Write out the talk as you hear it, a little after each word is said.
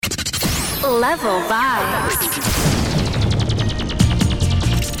Level Vibes.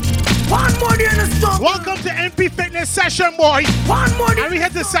 One more day in the struggle. Welcome to MP Fitness Session, boy. One more day. And we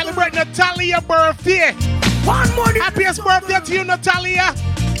had to celebrate Natalia's birthday. One more day. Happiest birthday to you, Natalia.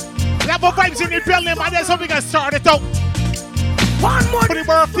 Level Vibes in the building, man. That's how we gonna start it out. One more For the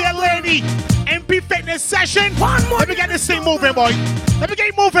birthday lady. MP Fitness Session. One more. Let me get this thing moving, boy. Let me get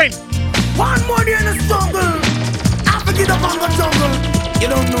it moving. One more day in the struggle. I forget up on the jungle. You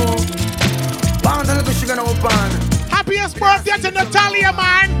don't know. One little sugar no pan. Happiest birthday to Natalia,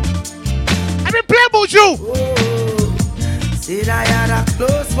 man. I've been playing with you. Oh, said I had a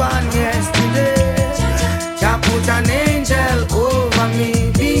close one yesterday. Jah put an angel over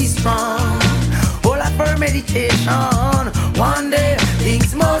me. Be strong. All up for meditation. One day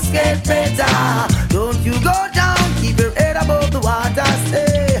things must get better. Don't you go down. Keep your head above the water.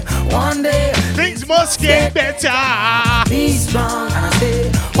 Stay. One day things must get better. Be strong. And I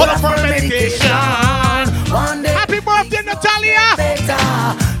say, all up for meditation. One day. Happy birthday, Natalia.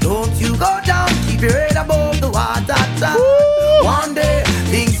 Better. Don't you go down. Keep your head above the water. One day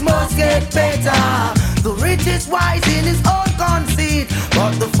things must get better. The rich is wise in his own conceit,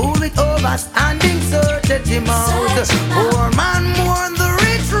 but the fool with overstanding searcheth him out. Poor man mourn the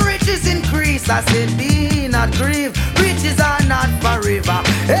rich, riches increase. I said, be not grieved, riches are not forever.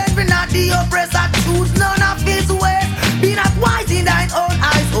 Envy not the oppressor, choose none of his ways. Be not wise in thine own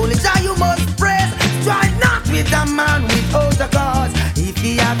eyes, only Jah you must praise. Strive not with a man without a cause. If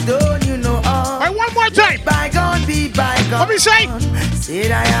he have done, you know all. Right, one more time. Bygone be bygone. What me say?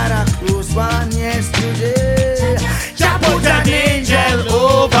 Said I had a close one yesterday. Jah put an angel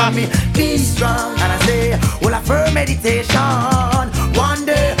over me. Be strong. And I say, well, I firm meditation. One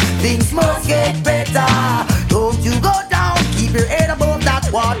day things must get better. Don't you go down. Keep your head above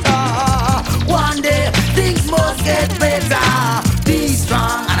that water. One day things must get better. Be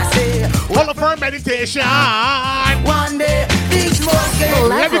strong. And I say, well, I firm meditation. One day things must get better.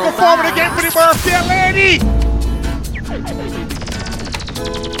 Let me go forward again for the birthday lady.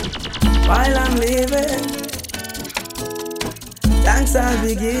 While I'm living, thanks I'll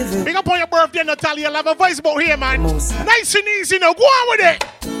be giving. Big up on your birthday, Natalia. Have a voice about here, man. Nice and easy now. Go on with it.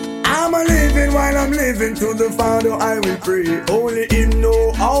 I'm a living while I'm living. To the Father I will pray. Only Him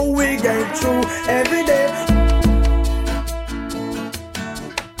know how we get through every day.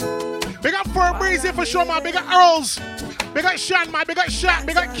 Big up for Breezy for sure, man. Big up Earls. Big up Sean, man. Big up Shaq.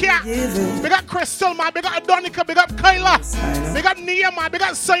 Big up Kat. Big up Crystal, man. Big up Adonica. Big up Kyla. Big up Nia, man. Big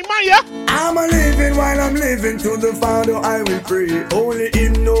up Simon, yeah? I'm a living while I'm living. To the Father I will pray. Only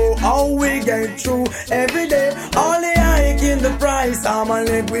Him know how we get through every day. Only I in the price. I'm a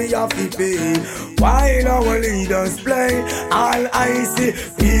leg we have to pay. While our leaders play, all I see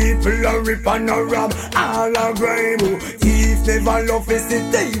people are rip and a rob. All are grime. Thief never love is the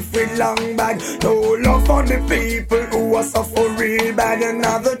thief with long bag. No love for the people who are suffer real bad.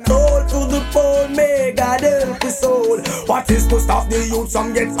 Another toll to the poor, may God help his soul. What is to stop the youth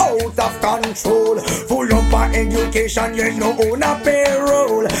from get out of control? Full up on education, yet no own a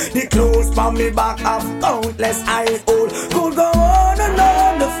payroll. The clothes from me back have countless eyes old. Could go on and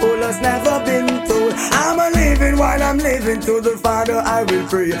on, the fool has never been told. I'm a living while I'm living. To the Father I will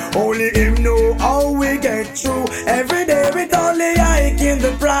pray. Only Him know how we get through every day. With only I in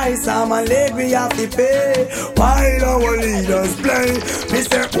the price. I'm a leg we have to pay. While our leaders play,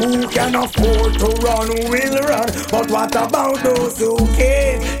 Mr. Who can afford to run will run. But what about those who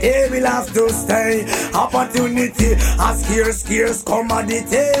can't? They will have to stay. Opportunity a scarce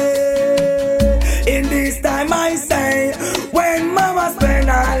commodity. In this time I say, when mama spend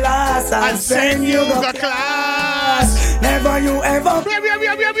her last and send you the class. Never you ever.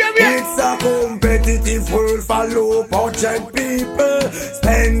 It's a competitive world for low budget people.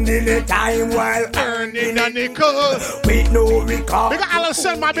 Spending the time while earning a nickel. With no recall. Big up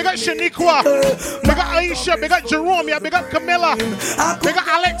Allison, man. Big up Shaniqua. Big up Aisha. Big up Jerome. Yeah. Big up Camilla. Big up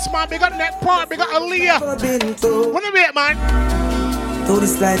Alex, man. Big up Net Park. Big up Aaliyah. What a bit, man. To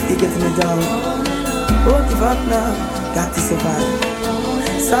this life, you get me down. Won't give up now. Got to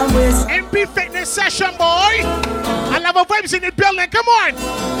survive. Some ways. MP Fitness Session, boy. I love a vibes in the building. Come on.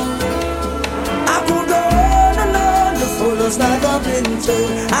 I could go on and on. The fullest life I've been through.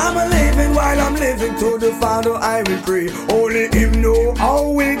 I'm a living while I'm living. To the Father I will pray. Only Him know how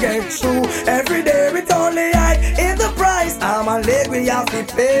we get through every day. With only I in the price. I'm a leg we have to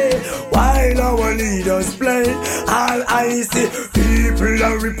pay. While our leaders play, all I see people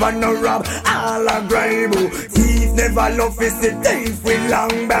are rip and a rob. All are grime. Thief never love is the thief with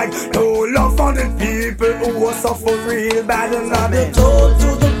long bag. No love for the people who are suffer real bad. And now they told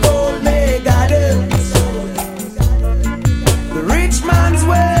to the poor, may God help. The rich man's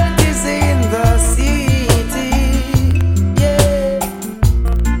wealth is in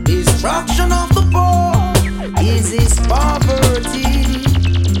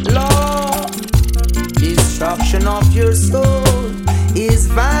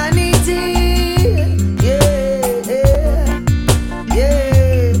vanity. Yeah.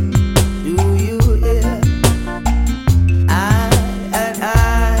 Do you hear?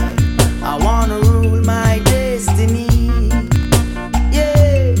 I wanna rule my destiny.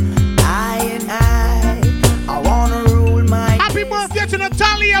 Yeah, I wanna rule my. Happy birthday to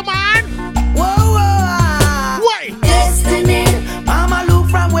Natalia, man. Whoa. Wait. Destiny, Mama look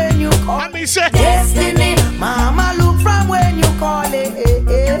from when you call. Let me say. Destiny, Mama look from when you call it.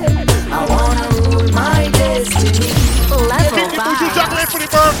 I wanna rule my destiny. Level Would you 5. juggling for the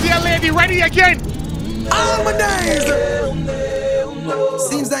birthday lady? Ready again? All my days.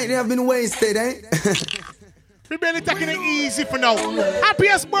 Seems like they have been wasted, eh? We barely taking it easy for now.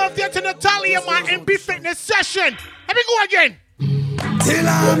 Happiest birthday to Natalia, my MP Fitness session. Let me go again. Till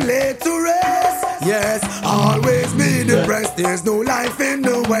I'm late to rest. Yes, always be depressed. There's no life in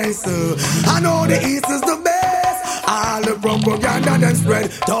the West. I know the East is the best. All the propaganda then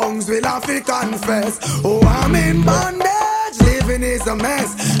spread. Tongues will have to confess. Oh, I'm in bondage. Living is a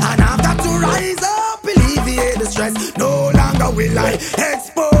mess. And I've got to rise up, alleviate the stress. No longer will I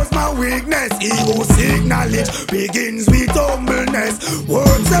expose my weakness. Ego knowledge begins with humbleness.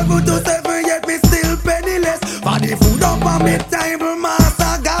 Work 7 to 7, yet me still penniless. For the food up on me table,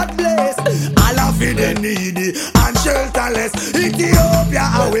 master, God bless. All of it the needy and shelterless.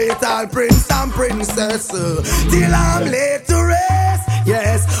 Ethiopia await all prince and princess. Till I'm late to rest.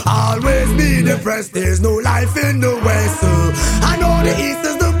 Yes, always be depressed. There's no life in the West. I know the East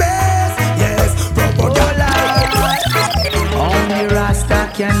is the best. Yes, propaganda. Only Rasta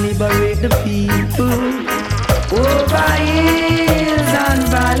can liberate the people. Over hills and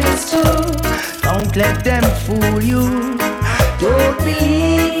valleys too. Don't let them fool you. Don't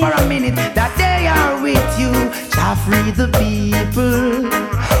believe for a minute that they are with you. Shall free the people.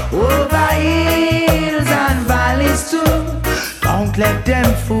 Over hills and valleys too. Don't let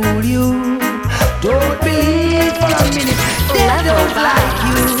them fool you. Don't believe for a minute they don't like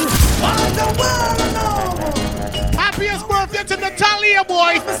you. Happiest birthday to Natalia,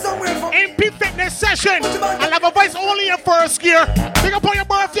 boy. MP Fitness session. I have a voice only in first gear. Pick up on your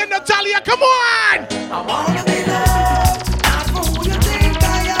birthday, Natalia. Come on. I wanna be loved, not for who you think I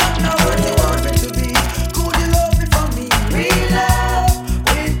am, not what you want me to be. Could you love me for me? Real love,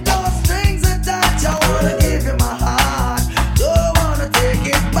 with those strings attached. I wanna give you my heart, don't wanna take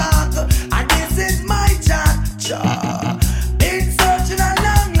it back. And this is my chance. Been searching a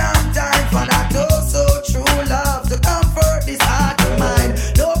long time for that oh so true love to comfort this heart of mine.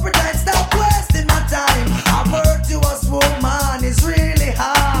 No pretend, stop wasting my time. A virtuous woman is really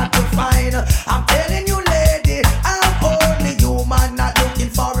hard to find. I'm telling you, lady, I'm only human, not looking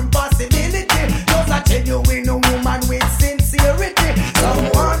for impossibility. Just a genuine woman with sincerity.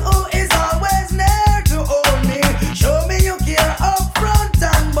 Someone who is always there to hold me. Show me you care up front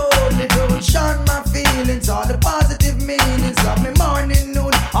and boldly. Don't shun my feelings, all the positive meanings of me morning,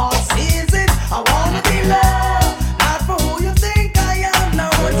 noon, all seasons. I wanna be loved, not for who you think I am,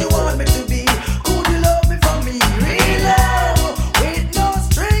 not what you want me to be. Could you love me for me? Real love, with no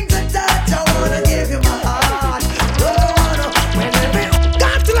strings attached. I wanna give you my heart. Don't wanna, whenever you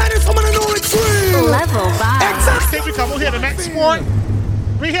got to let it, someone know it's real. Level 5. Exactly. We come over here the next sport.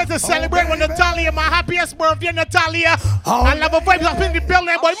 We're here to celebrate with Natalia, my happiest birthday, Natalia. I love a vibes up in the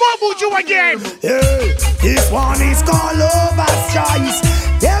building, boy. More Buju again. Hey, this one is called Lover's Choice.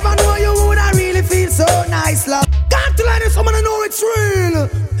 Never know you would I really feel so nice, love. Got to let it, someone know it's real.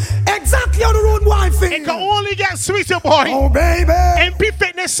 Exactly how the road boy feel. It can only get sweeter, boy. Oh, baby. MP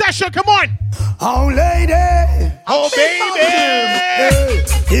Fitness session, come on. Oh, lady. Oh, baby. Hey,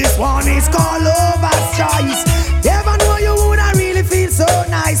 this one is called Lover's Choice. Never know you would I really feel so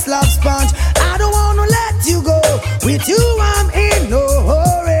nice, love sponge. I don't wanna let you go. With you, I'm in no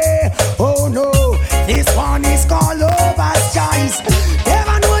hurry. Oh, no. This one is called Lover's Choice.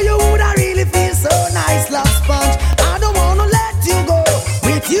 Never know you would I really feel so nice, love sponge. I don't wanna let you go.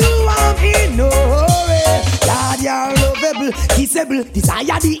 With you, I'm in no hurry. God, you're lovable, kissable,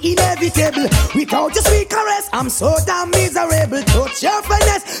 desire the inevitable. Without your sweet caress, I'm so damn miserable. Touch your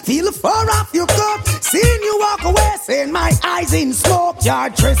finesse, feel the fur off your coat. Seeing you walk away, seeing my eyes in smoke. You're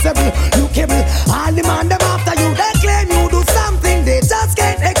traceable, lookable. All the man them after you, they claim you do something they just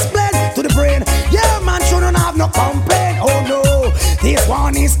can't explain to the brain. Yeah, man shouldn't have no complaint. Oh no, this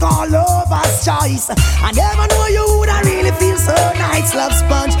one is called Lover's Choice. I never know you would I really feel so nice, love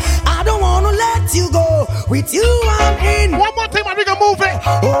sponge. I don't wanna let you go. With you, I'm in. One more time, and we can move it.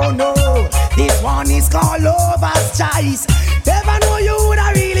 Oh no, this one is called Lover's Choice. Never know you would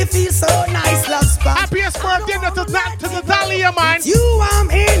I really feel so nice, love sponge. Happiest birthday to Natalia. Natalia, man. You I'm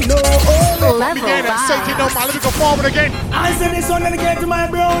in no Let me get excited now, man. Let me go forward again. I said this one, let me get to my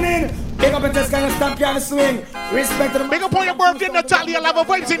browning. Big up and just kind of stop, kind of swing. Respect to the... Big up on your birthday, Natalia. Love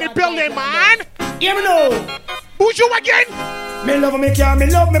vibes in the building, man. Hear me now. Who's you again? Me love me car, me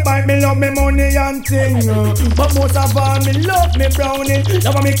love me bike, me love me money and thing. But most of all, me love me browning.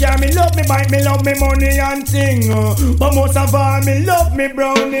 Love me car, me love me bike, me love me money and thing. But most of all, me love me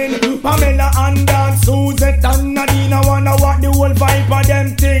browning. Pamela and Dan, Suzette and Nadine, I wonder what the whole vibe of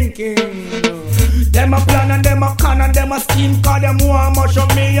them thinking. Them a plan and them a con and them a scheme, cause them want much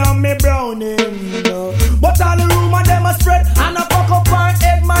of me and me browning. But all the rumor them a spread and a fuck up her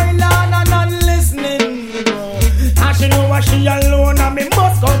head, my land and not listening. And she know what she alone and me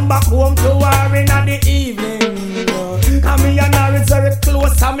must come back home to her in the evening. Cause me and her is very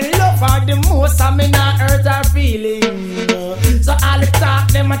close and me love her the most and me not hurt her feelings. So all the talk,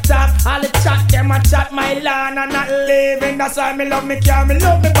 them a talk, all the chat, them a chat, my land and not living. That's why me love me car, me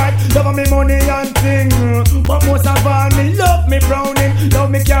love me bike, love me money and thing. But most of all, me love me browning, love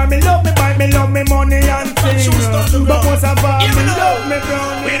me car, me love me bike, me love me money and thing. But most of all, me love me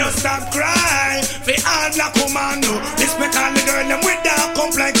browning. We don't stop crying, we all black woman. Respect all the girl them with dark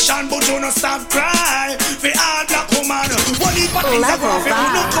complexion, but you don't stop crying, we all black woman. What if I think about it, who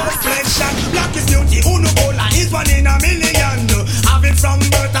no complexion? Black is beauty, who no color is one in a million. Have it from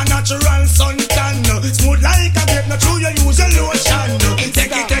birth a natural suntan. Smooth like a grape, not true you use a lotion.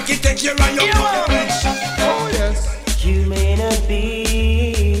 Take your run, your complexion. Oh yes. You may not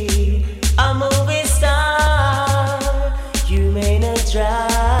be a movie star, you may not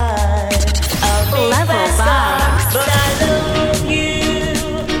drive a big fast car, but I love you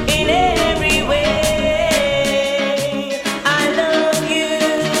in every way. I love you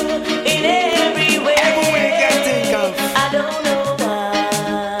in every way. Every way you can think of. I don't know why.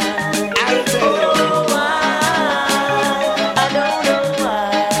 I'll tell you. I don't know why.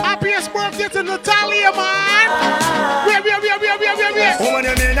 Happiest birthday to Natalia, man. Woman,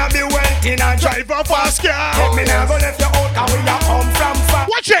 you may not be wealthy, not drive a fast car. But me never left you out, cause we a come from far.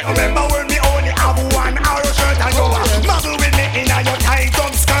 Watch it. Remember when me only have one arrow shirt and you muggle with me in your tight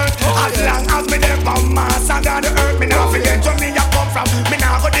up skirt. As long as me there from Mars and down the earth, me not forget where me a come from. Me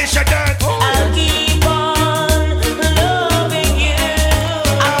not go dish your dirt. I'll keep on loving you.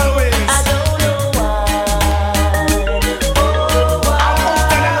 Always. I don't know why. Oh, why?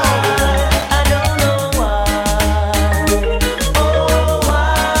 I don't know why. Oh, why?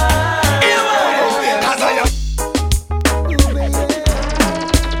 As I am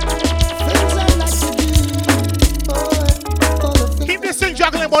Keep this thing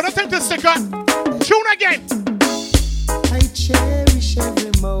juggling, boy. Don't take this sticker. Tune again. I cherish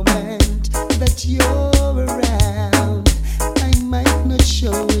every moment that you're around. I might not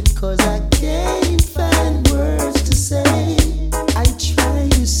show it cause I can't find words to say. I try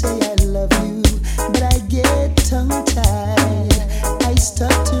to say I love you, but I get tongue-tied. I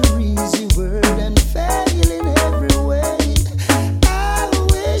start to read your word and fail in every way. I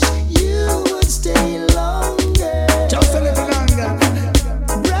wish you would stay longer. just a little longer.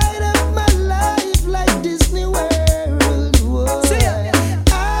 Bright up my life like Disney World. Whoa.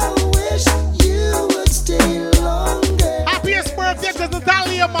 I wish you would stay longer. Happiest birthday to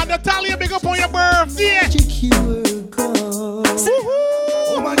Natalia, man. Natalia, big up on your birthday. You were gone.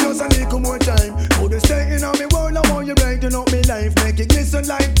 Woman, just a little more time. Could you stay in on me world? I want you brighten up me life. Make it glisten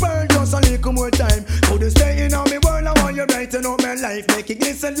like pearl. Just a little more time. Could you stay in on me world? I want you brighten up my life. Make it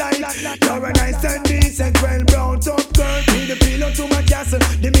glisten like you're a nice and decent, well brown top girl. Be the pillow to my castle,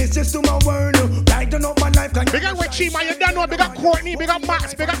 the mistress to my world. Brighten up my life. Big up Richie, man. You don't know. Big up Courtney. Big up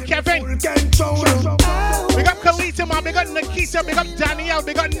Max. Big up Kevin. Control. Big up Kalita, man. Big up Nikita. Big up Danielle.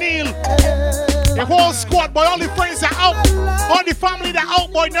 Big up Neil. The whole squad, boy. All the friends that out. All the family that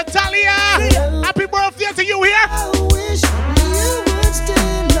out, boy. Natalia. Happy birthday to you here. I wish you would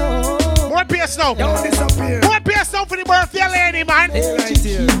stay low. More PS now. Don't disappear. More PS now for the birthday lady, man. Right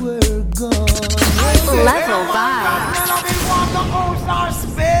here. You were gone. Level vibes.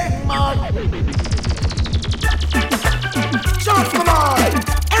 Just come on.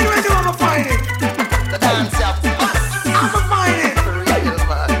 Anyway, do I'ma find it. The dance up. I'ma find it. Real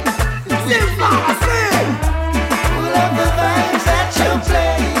man. Sing, mama, sing. Love the vibes that you're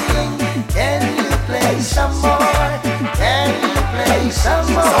playing. Can you play some more? Can you play some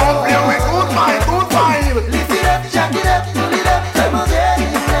more? So here we go, good vibe. Lift it up, jack it up, pull it up, come on,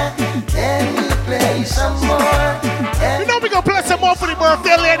 can you play some more? You know we gonna play some more for the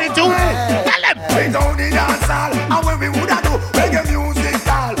birthday lady too. Tell them. We don't need dance hall, and when we woulda do reggae music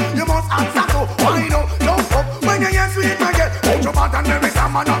style, you must answer to why no, don't fuck. When you hear sweet reggae, hold your back and there is a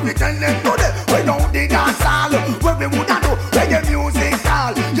man of the tell them today. We don't need dance hall, when we woulda do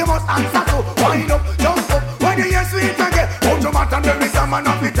there is a man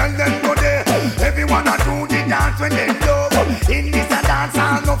of it, tell them go there. Everyone a do the dance when they love. In this a dance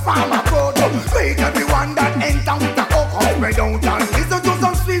hall, no farmer go. Wait everyone that enter with a hook up, spread out and listen to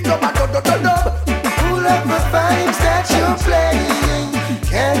some sweet dub, dub. Pull up the vibes that you're playing.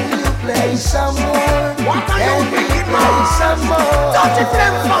 Can you play some more? What are Can you you thinking, play man? some more? Touch it,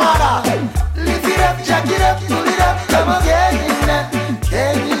 them father. Lift it up, jack it up, pull it up, come again.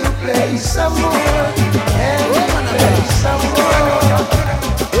 Can you play some more? Can you play some more?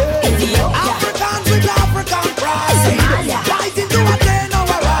 Africans with African pride, fighting to attain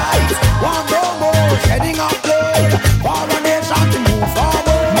our rights. One no more, shedding of blood for a nation to move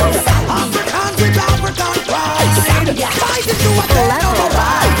forward. Africans with African pride, fighting to attain our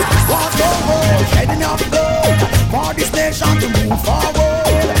rights. One no more, shedding of blood for this nation to move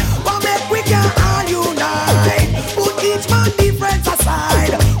forward. But make we can all unite, put each man difference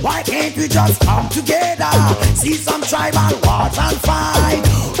aside. Why can't we just come together, see some tribal wars and fight?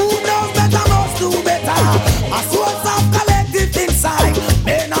 Who knows better must do better. A source of collective inside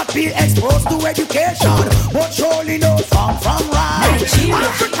may not be exposed to education, but surely knows wrong from right.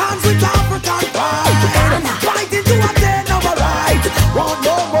 Africans with African pride, fighting to attain our rights. Want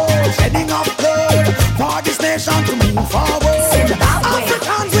no more shedding of blood for this nation to move forward.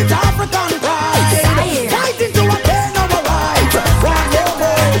 Africans with African pride, fighting to attain our rights. Want no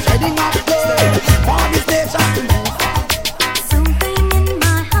more shedding of blood for this nation to move forward. Something in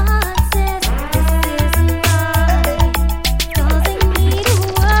my heart says this isn't right, causing me to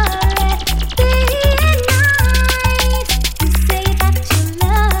worry day and night. You say that you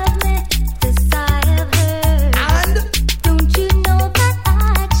love me, this I have heard. And Don't you know that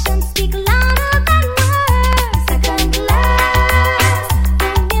actions speak louder than words? Second class,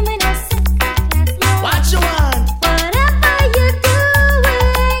 don't give me no second class love. what you want? Whatever you're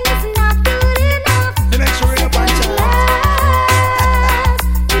doing is not good enough. To make sure you're punch out.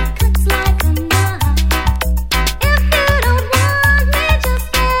 It cuts like a knife. If you don't want me, just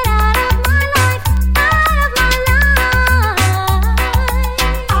get out of my life, out of my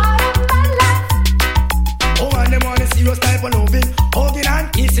life. Oh, and them wanna see us type of loving, hugging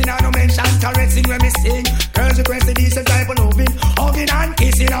and kissing, and no mention caressing when we sing. Girls request the decent type of loving, hugging and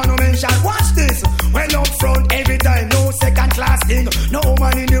kissing, and no mention. Watch this, well up front every time, no second class thing. No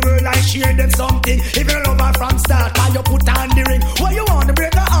woman in the world I share them something. If you love her from start, why you put on the ring? What you want to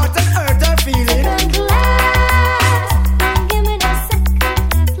break her heart and hurt her feeling? Second class, don't give me no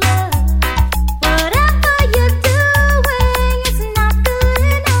second class love. Whatever you're doing is not good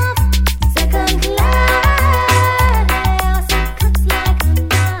enough. Second class, it cuts like a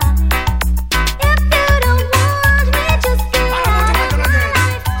knife. If you don't want me, just get out of my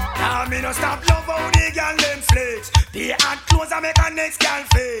life. Now me no stop love how the girl them flex. The hand close and make a next girl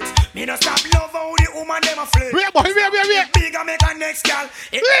flex. Me no stop love how the woman them a flex. Wait, boy, wait. Big and make a next girl.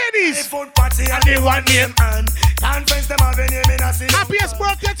 Ladies. The foot party and the one name and conference them have a name in a city. Happiest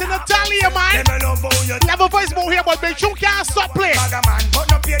birthday to Natalia, man. Them a love how you Level voice more here, but bitch, you can't stop playing. bag a man, but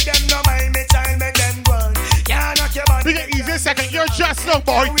no pay them no mind. Me child make them run. Can't knock your body. Big it easy second, you're just now,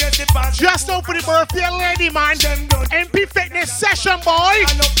 boy. Just now for the birthday lady, man. MP Fitness session, boy. I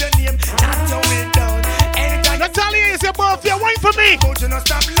love the name. That's how it done. Anytime Natalia, is your birthday, wait for me. but you no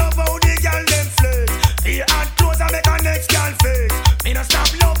stop love how the girl them flex. The hand close and make a next girl flex. Me no stop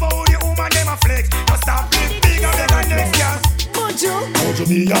love how the woman them a flex. No stop live big and make a next girl. Go to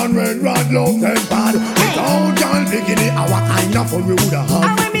me and red rod love them bad. Without girl bikini, our kind of fun we woulda had.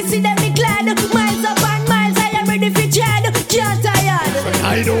 And when me see them, me glad. Miles up and miles, I am ready for dread. Can't tired.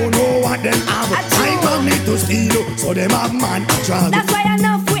 I don't know what them have. I want me to steal, so them have man a drag. That's why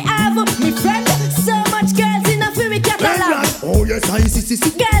enough we have, me friend. So much girls in a fury Red catalog. rod, oh yes I see.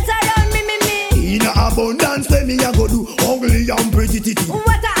 Girls around me. In abundance, let me a go do ugly and pretty titty.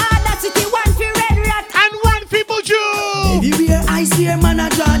 What a audacity, one for red rat. And one people Jew. Everywhere I see a man a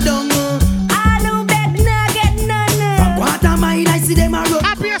draw down. All who beg, nah get none. From quarter mile I see them a run.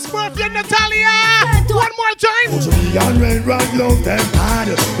 Happiest birthday, Natalia. One more time. Go to me and red rod love them hard.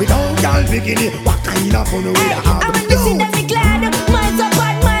 Without girl bikini, what kind of fun we Hey, have? and when me see them, me glad. Miles up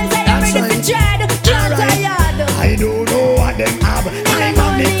and miles, I am That's ready for right. dread. Can't Alright. tired. I don't know what them have. I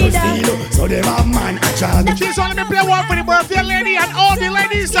want me to steal, so them have man a drag. She's only me play one for the birthday lady, and all the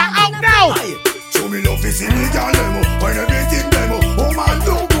ladies are out now. Aye. Show me love is in the girl demo. When everything demo, oh man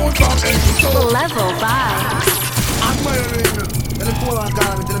don't go from end to toe. Level vibes. Admiring. Tell them call and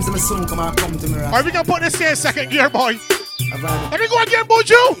call me, tell them say my son come to me. Or we can put this in second gear, boy. Have I- Let me go again,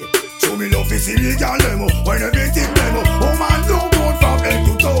 Buju. Show me love is illegal demo. When everything demo, oh man don't go from head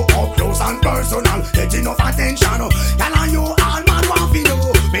to toe. Up close and personal, get enough attention. Can I you all man want to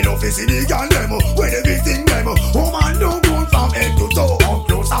know? Me love is illegal demo. When everything demo, oh man don't go from head to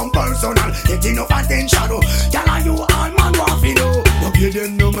get enough attention. Girl, are you all man want to know? You give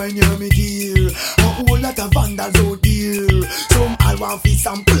them no mind, you me dear. A whole lot of vandals out here. Some all want fi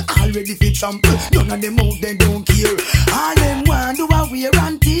sample, already fi trample. None of them out they don't care. All them want do a wear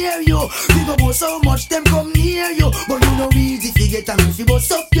and tear you. Think about so much them come near you, but you know easy fi get and if you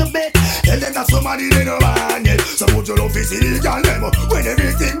bust up your bed. Tell them that somebody they no want it. So put your love fi see the girl them when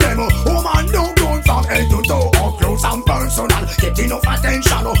everything them. Oh man, don't go from head to toe, up close and personal. Get enough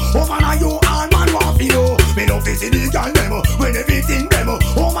attention. Oh man, are you all man want fi know? Me love fi see the girl them when everything them.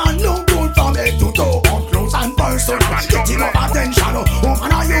 Oh man, don't go from head to toe, up close and personal. Get enough attention. Oh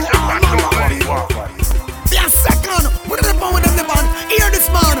man, are you all man want fi know? Yes, second. Put it up with them the band. Hear this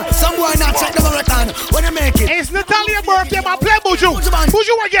man. Some boy not check the record. When they make it. It's Natalia birthday, man. Play Buju.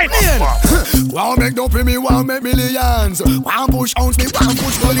 Buju again. Wow, make no pay me, wow, make millions. Wow, push ounce me, wow,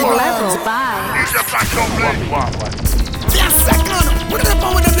 push Level 5. It's a platform play. Yes, second. Put it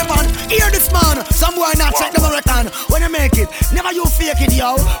up with them the band. Hear this man. Some boy not check the record. When they make it. Never you fake it,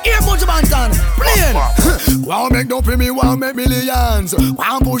 yo. Hear Buju Banton. Playing. Wow, make no pay me, wow, make millions.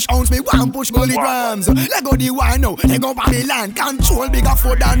 Wow, push ounce me, wow, push milligrams. Let go the wine now. Let go Babylon. Control bigger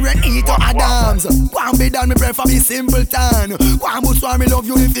food than Red Eater Adams. Wow, be done, me pray for me simpleton. Wow, but why me love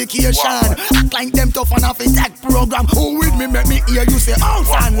unification. Act like them tough and off a tech program. Who with me make me hear you say house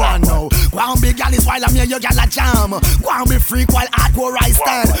and land now. Wow, big gal is while I'm here, you gal a jam. Wow, be freak while hardcore I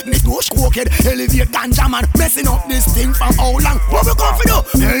stand. Me push crooked, elevate ganja man. Messing up this thing from how long? What we going for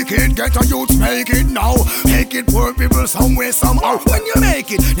do? Make it, get a youth, make it now. Make it poor people somewhere, somehow. When you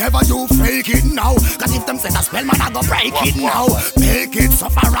make it, never do fake it now. Cause if them say that spell man, I go break it now. Make it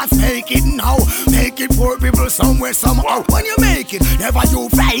suffer and make it now. Make it poor people somewhere, somehow. When you make it, never you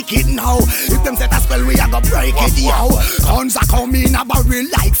fake it now. If them say that spell, we a go break it, yo. Guns are coming a barrel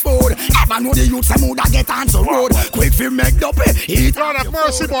like food. Ever know the youth some woulda get on the road. Quick fi make the pay. Eat God have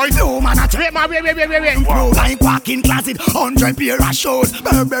mercy, boy. No man a Wait, man, wait. improve like walking closet. 100 pair of shoes.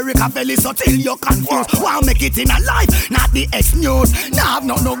 Burberry Cafelli so till you're confused. Want make it in a life, not the X news. Nah have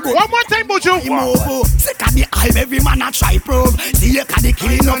no good. One more time, Buju. Move. Sick of the hype, every man a try prove. See you can the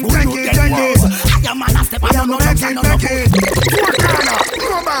killing no good you get move. Your man a step on no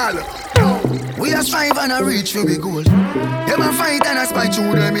we a strive and a reach for the goal. Them a fight and a spite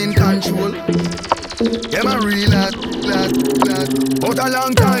through them in control. Them a real lad. But a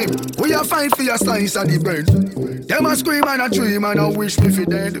long time, we a fight for your slice of the bread. Them a scream and a dream and a wish me fi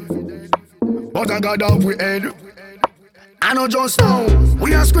dead. But I got off we head. I know just now,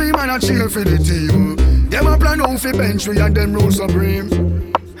 we a scream and a cheer for the team. Them a plan out fi bench we and them rule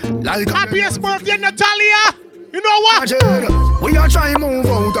supreme. Like happiest birthday, Natalia. You know what? We are trying to move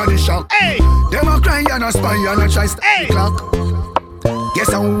out of the shock. Hey. Them a cry and a spy and a try stop the clock.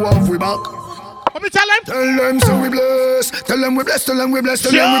 Guess how we have we back. Let me tell them. Tell them so we bless. Tell them we bless. Tell them we bless.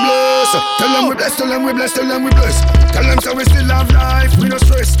 Tell them we bless. Tell them we bless. Tell them we bless. Tell them we bless. Tell them so we still have life. We no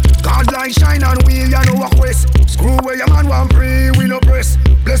stress. God like shine and wheel. You know what quest. Screw where your man want pray. We no press.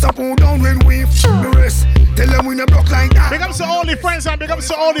 Bless up who down when we the rest. Tell them we no block like that. Big up to all the friends and big up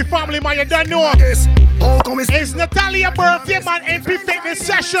to all the family, man. You don't know. Yes. It's Natalia birthday, man. MP Fitness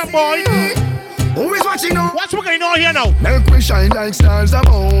session, boy. Who is watching now? What's going on here now? Make we shine like stars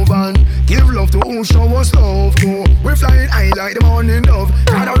above and give love to who show us love to. We flying high like the morning dove.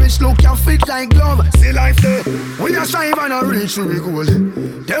 Got a rich look, you fit like glove. See life there. We a strive and a reach through the goal.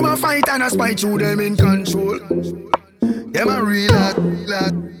 Them a fight and a spite through them in control. Them a real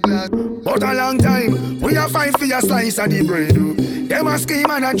lad. But a long time, we a fight for your slice of the bread. Them a scheme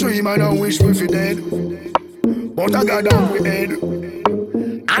and a dream and a wish we fi dead. But I got down we head.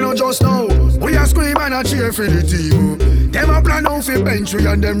 I know just now, we a scream and a cheer for the team. Them a plan out for bench we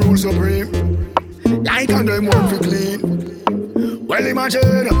and them rule supreme. Like and them want to clean. Well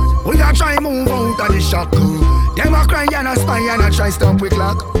imagine, we a try move out of the shock. Them a cry and a spy and a try stop we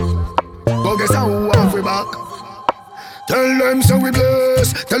clock. But guess how we have we back. Tell them so we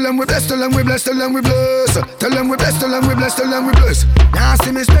bless. Tell them we bless. Tell them we bless. Tell them we bless. Tell them we bless. Tell them we bless. Tell them we bless. Now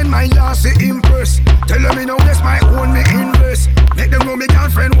see me spend my last to impress. Tell them me know this my own me invest. Make them know me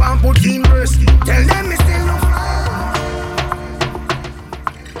girlfriend want put in rest. Tell them me still no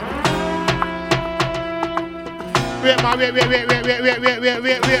Wait, man,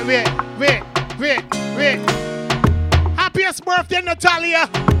 wait. Happiest birthday, Natalia.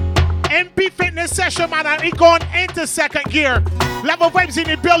 MP Fitness session, man, and it going into second gear. Level vibes in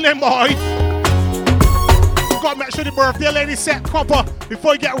the building, boy. Gotta make sure the birthday lady set proper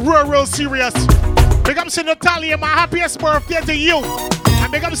before you get real serious. Big up to Natalia, my happiest birthday to you.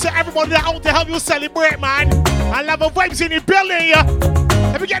 And big up to everybody that out to help you celebrate, man. And level vibes in the building, yeah.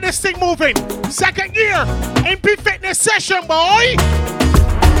 Let me get this thing moving. Second gear, MP Fitness session, boy.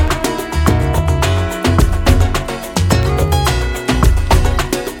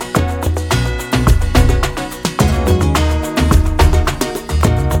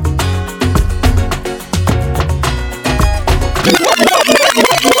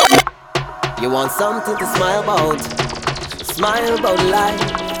 want something to smile about life.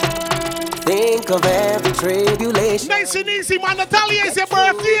 Think of every tribulation. Nice and easy, man. Natalia, it's your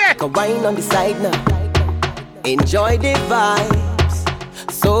birthday. Go wine on the side now. Enjoy the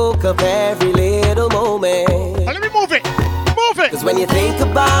vibes. Soak up every little moment. Let me move it. Move it. Cause when you think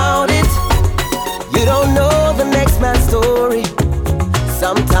about it, you don't know the next man's story.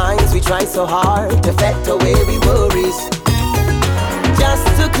 Sometimes we try so hard to fet away we worries. Just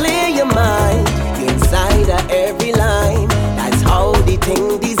to clear your mind, inside of every line. That's how the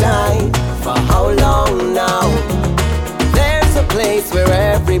thing designed. For how long now? There's a place where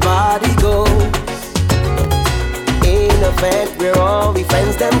everybody goes. In a fete where all we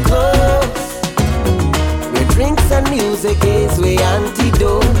friends them close. Where drinks and music is the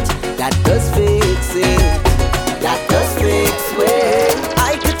antidote. That does fix it. That does fix it.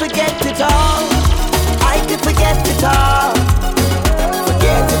 I could forget it all. I could forget it all.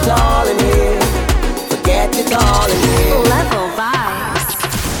 Forget it all in here. Forget it all in here. Level vibes.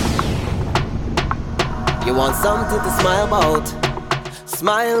 You want something to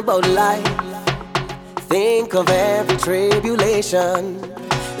smile about life. Think of every tribulation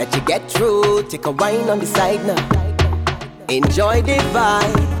that you get through. Take a wine on the side now. Enjoy the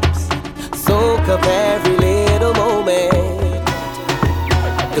vibes. Soak up every little moment.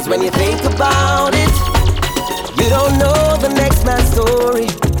 Cause when you think about it, you don't know the next man's story.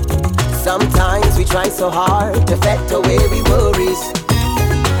 Sometimes we try so hard to fet away we worries.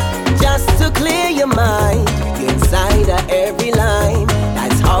 Just to clear your mind, inside of every line.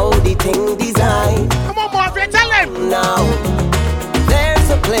 That's how the thing designed. Come on, Marvin, tell him. Now, there's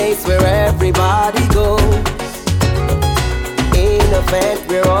a place where everybody goes. In a fete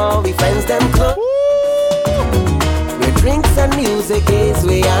where all we friends them close. Where drinks and music is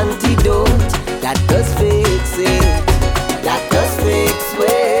the antidote. That does fix it. That does fix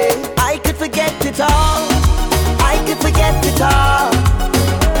it. I could forget it all. I could forget it all.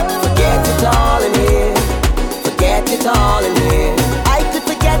 Forget it all in here. Forget it all in here. I could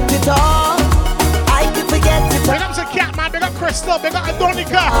forget it all. I could forget it all. Big up to Cat, man. Big up Crystal. Big up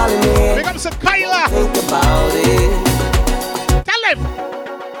Adonica. Big up to Kyla. Think about it. Tell him.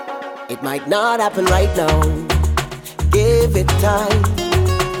 It might not happen right now. Give it time.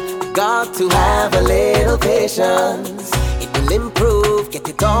 Got to have a little patience. It will improve. Get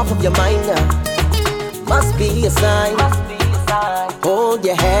it off of your mind now. Must be a sign. Hold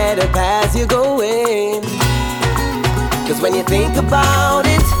your head up as you're going. Cause when you think about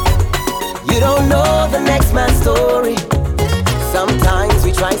it, you don't know the next man's story. Sometimes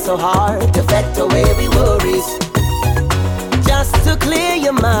we try so hard to fet away we worries. Just to clear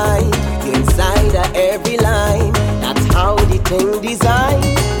your mind, inside of every line. That's how the thing designed.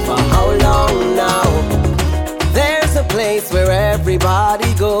 For how long now? There's a place where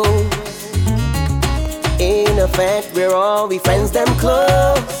everybody goes. In a fete where all we friends them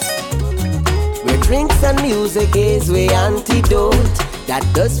close. Where drinks and music is the antidote. That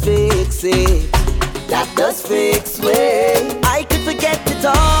does fix it. That does fix it. I could forget it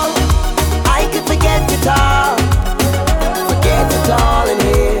all. I could forget it all. Forget it all in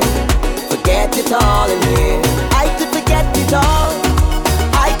here. Forget it all in here. I could forget it all.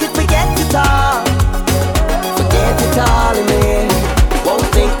 I could forget it all. Forget it all in here. Won't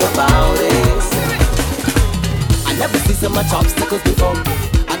think about it. I never see so much obstacles before.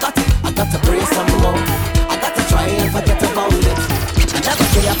 I got to pray some more. I got to try and forget about it. I never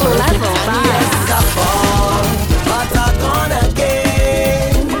say a perfect and yes I fall, but I'm gonna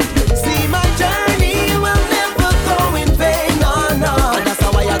again. See my journey will never go in vain, no, no. And that's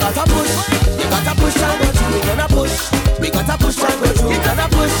how I gotta push. You gotta push and go through. We gonna push. We gotta push and go through. We gonna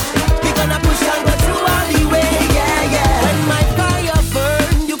push. We gonna push and go through all the way, yeah, yeah. When my fire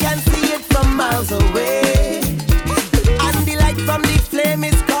burn, you can see it from miles away. And the light from the flame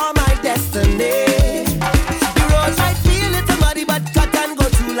is called my destiny. The road might feel little muddy, but cut and go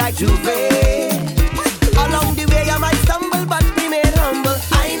through like Juve. Along the way I might stumble, but remain humble.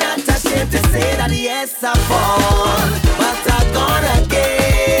 I'm not ashamed to say that yes I fall, but I'm gonna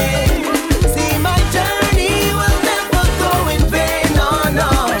again. See my journey will never go in vain, no, no.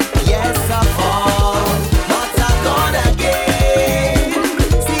 Yes I fall, but I'm gonna again.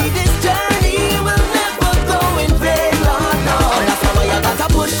 See this journey will never go in vain, no, no. And that's how I gotta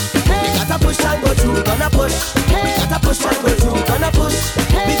push. We gotta push and go through. We gonna push. We gotta push and go through. We gonna push.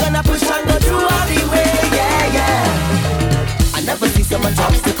 We gonna push and go through all the way, yeah, yeah. I never see so much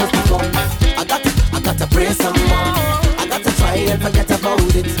obstacles before. I got to pray some more. I got to try and forget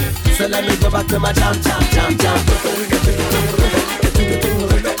about it. So let me go back to my jam.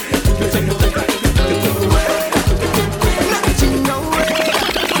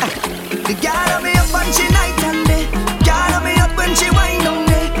 The girl me up and she night and day. Girl me up when she wind on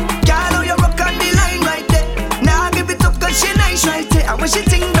me. Girl you rock on the line right there. Now give it up 'cause she nice right there. And when she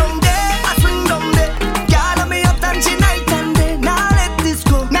ting down there, I swing down there. Girl me up and she night and day. Now let this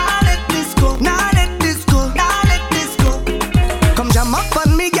go. Now let this go. Now let this go. Now let this go. Come jam up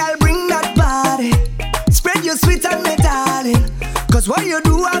on me, girl, bring that body. Spread your sweet on me, darling. 'Cause what you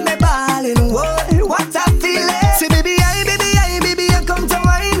do, I'm me balling. What I feel it. Say baby, I come to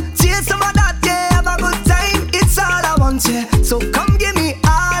wine. See some of that, yeah, have a good time. It's all I want, yeah. So come give me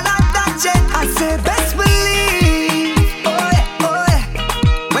all of that, yeah. I say best believe. Oh yeah.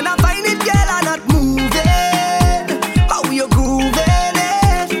 When I find it, girl, I'm not moving. How you grooving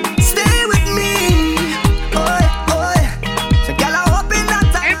it? Stay with me. Oh yeah. So girl, I hope in that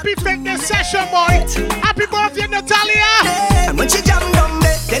time. MP Fitness Session, boy. Happy birthday, Natalia. And when she jam down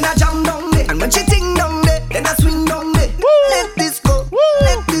there, then I jam down there. And when she ting down there, then I swing down there. Let this go,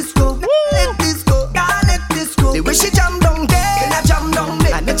 let this go, let this go, let this go. The way she jam down there, then I jam down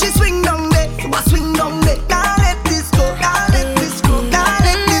there. And then she swing down there, so I swing down there. Now let this go, let this go,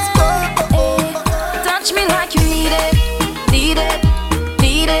 let this go. Touch me like you need it, need it,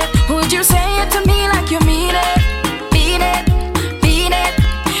 need it. Would you say it to me like you mean it? Mean it, mean it.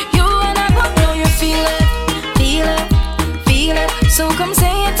 You and I both know you feel it, feel it, feel it. So come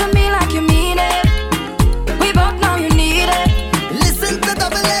say it to me like you mean it. We both know you need it. Listen to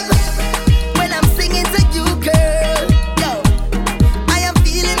double M when I'm singing to you, girl. Yo, I am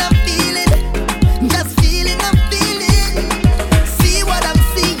feeling, just feeling, I'm feeling. See what I'm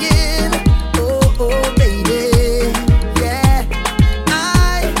seeing. Oh, baby, yeah.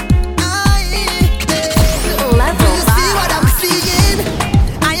 Level You see what I'm seeing?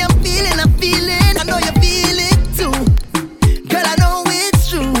 I am feeling, I know you feel it too. Girl, I know it's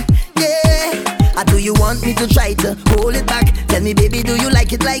true, yeah. Do you want me to try to hold it back? Tell me, baby, do you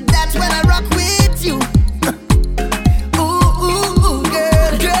like it like that when I rock with you? Ooh,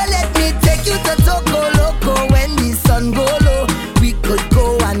 girl, let me take you to Toco Loco when the sun go low. We could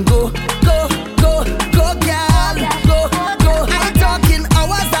go and go, girl, go. I'm talking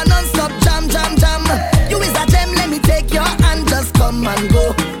hours and non-stop jam. You is a gem, let me take your hand, just come and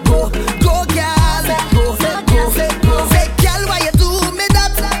go, girl, go. Say, girl, why you do me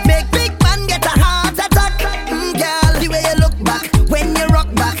that? Make big man get a heart attack, girl. The way you look back when you rock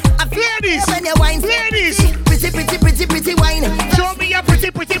back, I feel Ladies, when you whine, ladies. pretty wine. Show me your pretty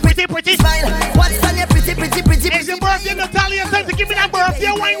Smile. What's on your pretty? It's your birthday, Natalia. Time to give me that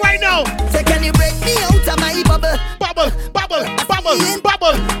birthday wine right now. Say, can you break me out of my bubble? Bubble,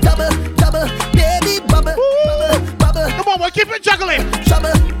 Double, baby, bubble. Come on, we'll keep it juggling.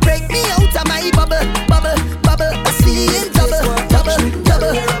 Trouble, break me out of my bubble. I see it, double,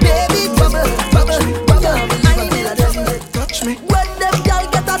 baby, bubble. I need it. Touch me. When them girl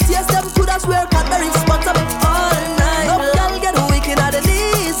get a taste, them coulda swear Cadbury sponsor me all night. Some girl get wicked at the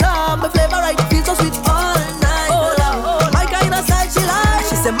knees, my flavor right feels so sweet all night. Oh Lord, my kind of style she like.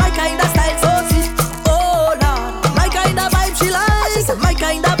 She said my kind of style so sweet. Oh Lord, my kind of vibe she like. She said my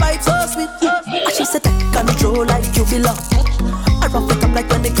kind of vibe so sweet. She said take control like you belong. I rough it up like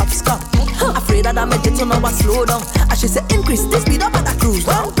when the cops come. Afraid that I make it so now I slow down. And she said increase the speed up at the cruise.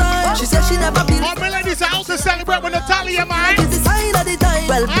 Long time. She said she never been. All my ladies are out to celebrate with Natalia, man. It's the sign of the time.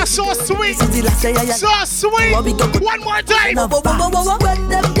 Well, So sweet. this is the last day I So sweet. One more time. When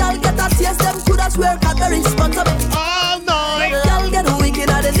them girl get a taste, them coulda swear Cadbury sponsor me. All night. Girl get wicked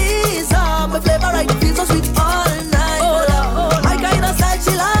at the knees, my flavor right feels so sweet all night. Oh Lord, my kind of style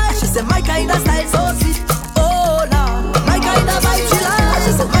she like. She said my kind of style so sweet. Oh Lord, my kind of vibe she like.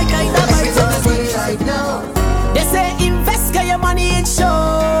 She said my kind of vibe so sweet. They say invest, get your money in show.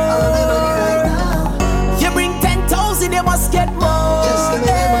 You bring 10,000, you must get more.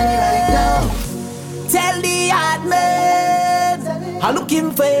 Tell the hard man, I'm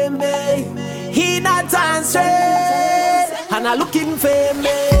looking for me. He not answering, and I'm looking for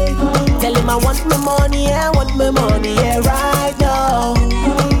me. Tell him I want my money, right now.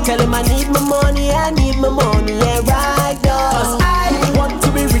 Tell him I need my money, right now. 'Cause I want to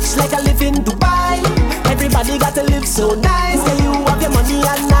be rich like I live in Dubai. Everybody got to live so nice. Say you have your money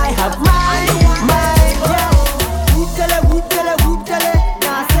and I have mine. Yeah. Whoop tele,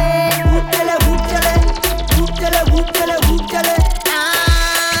 nah say whoop tele.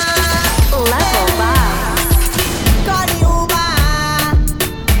 Level 5.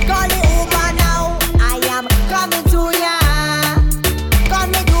 Call the Uber now. I am coming to ya.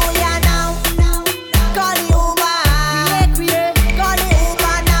 Coming to ya now. Call the Uber. Call the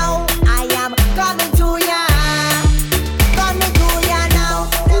Uber now. I am coming to ya.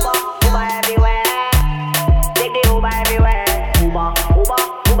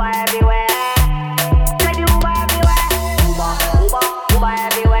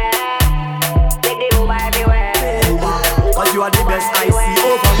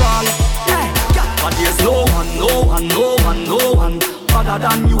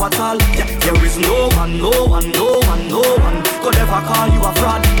 than you at all. Yeah, there is no one could ever call you a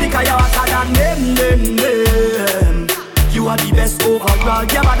fraud. Because you're hotter than them. You are the best overall.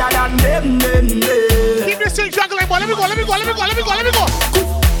 You're better than them. Keep this thing juggling, boy. Let me go.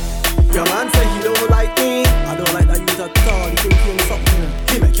 Your man say he don't like me. I don't like that you at all. You think you're something.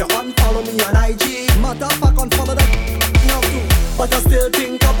 He make you unfollow me on IG. Matter of fact, unfollow that now too. But I still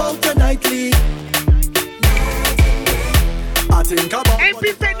think about your nightly. I think about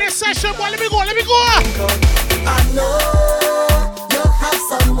MP Fitness session, boy. Let me go. I know you have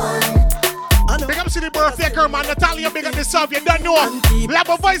someone. Big up to the birthday girl, man. Natalia, big up yourself. You don't know. Lab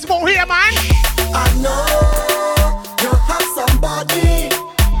of voice about here, man. I know you have somebody,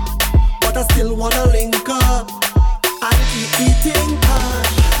 but I still wanna link up and keep eating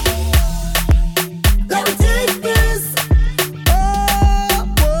cash. Let me take this.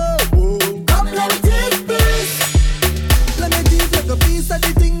 Come, let me take this. Let me give you a piece of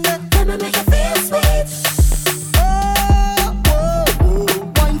the thing that let me make you feel sweet.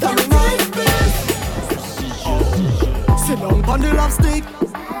 Wine for me, take this. Sit down on the love stick.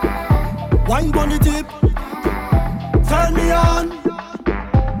 Wine on the tip. Turn me on.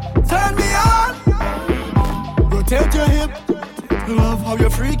 Rotate your hip. Love how you're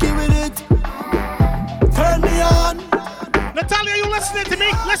freaky with it. Turn me on. Natalia, you listening to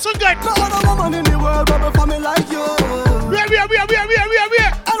me? Listen good. No other woman in the world but for me like you.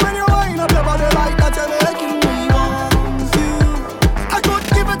 Yeah. And when you wind up your body like that, you're making me want you. I could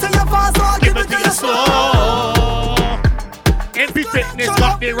give it to you fast, so I'll give it to you slow. NP Fitness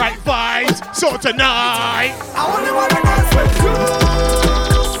got the right vibes. So tonight, I only wanna dance with you.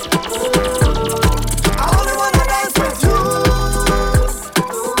 I only wanna dance with you.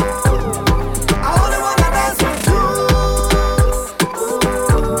 I only wanna dance with you.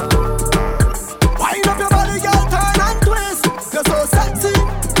 Wind up your body, girl, turn and twist. You're so sexy,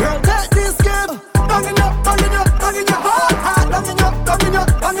 girl, take this game. Bang in your heart, bang in your heart. Take love,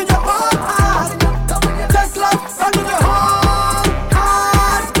 bang in your heart.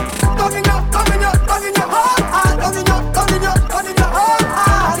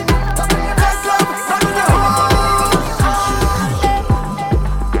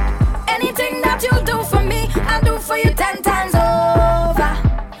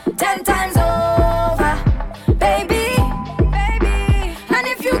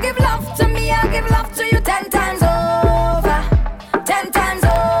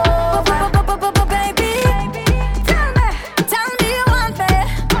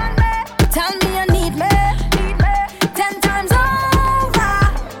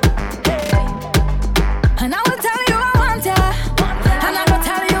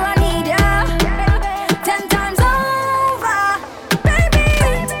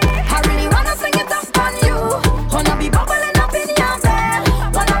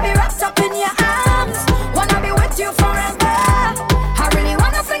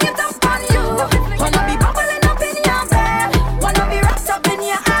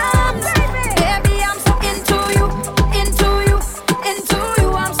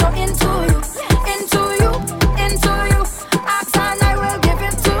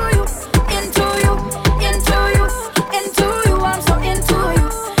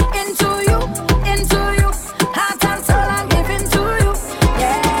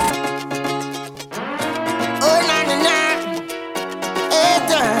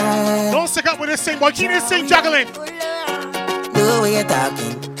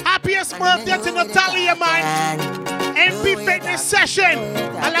 Happiest birthday to Natalia, man. MP Fitness session.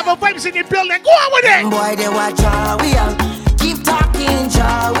 I love our vibes in the building. Go on with it. Boy, they watch how we out. Keep talking,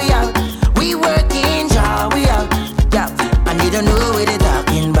 how we out. We working, how we out. Yeah, I need to know what they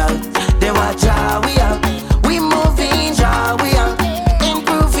talking about. They watch how we out. We moving, how we out.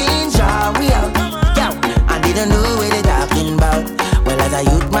 Improving, how we out. Yeah, I need to know what they talking about. Well, as a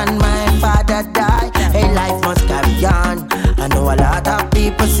youth man, my father died. Hey, life must carry on. I know a lot of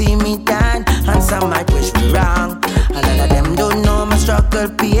people see me down, and some might wish me wrong. A lot of them don't know my struggle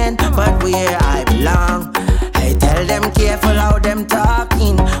pain, but where I belong. I tell them careful how them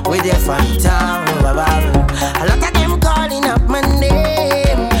talking with their funny tongue. A lot of them calling up my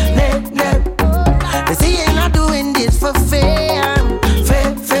name. They say you're not doing this for fame.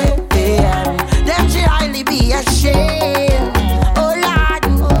 Them should highly be ashamed. Oh Lord,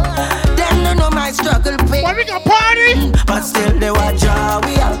 them don't know my struggle pain. When we gonna party? But still they watch how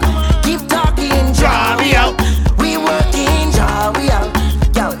we out. Keep talking, draw we out. We working, draw we out.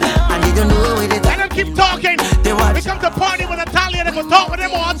 Yo, I need to know with it. Let them keep talking. They watch. We come to party with Natalia. They go talk with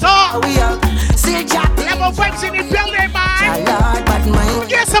them on talk. We out. Still chatting. Level vibes in the building, man. Lord, but my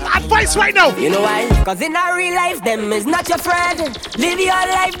get some advice this right now. You know why? Cause in our real life, them is not your friend. Live your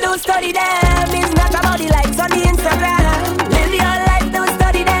life, don't study them. It's not about the likes on the Instagram. Live your life, don't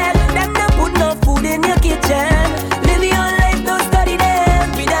study them. Them don't put no food in your kitchen. Live your life, don't study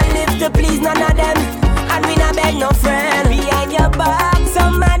them. We don't live to please none of them. And we not beg no friend. Behind your back,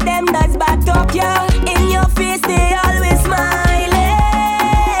 some of them that's back talk you. In your face, they always smiling.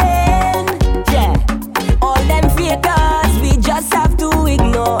 Yeah, all them fakers, we just have to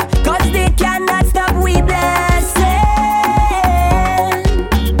ignore. Cause they cannot stop we blessing.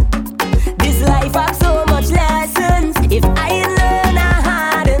 This life has so much lessons. If I learn a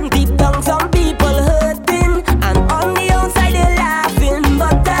hard and deep down some people hurting. And on the outside they're laughing.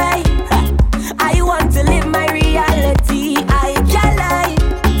 But I want to live my reality. I can't lie.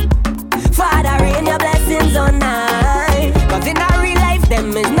 Father, rain your blessings on high. Cause in our real life,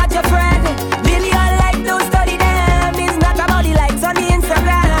 them is not your friend. Live your life, don't study them. It's not about the likes on the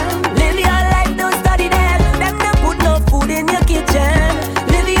Instagram. Live your life, don't study them. Them don't put no food in your kitchen.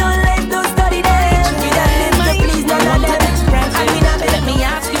 Live your life, don't study them. We don't live to please none of them. Let me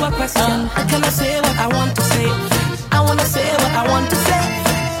ask you a question. Can I say what I want to say? I wanna say what I want to say.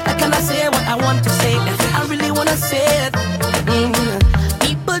 Can I say what I want to say? I really wanna say it.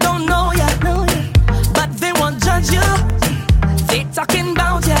 People don't know ya, but they won't judge you. They talking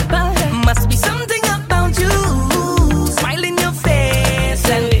about ya, must be something about you. Smile in your face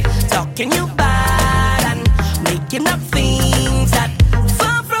and talking you bad and making up things that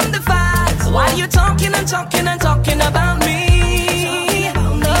far from the facts. Why you talking and talking and talking about me?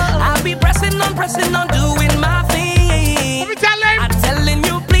 I'll be pressing on, doing my thing. I'm telling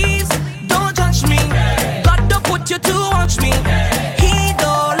you, please don't judge me. God don't put you to watch me. He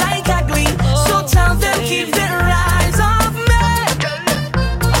don't like ugly, so tell them keep their eyes off me.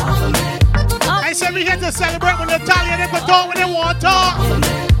 I said we here to celebrate with Natalia. They can talk when they want to talk.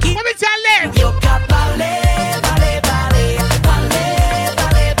 Let me tell them.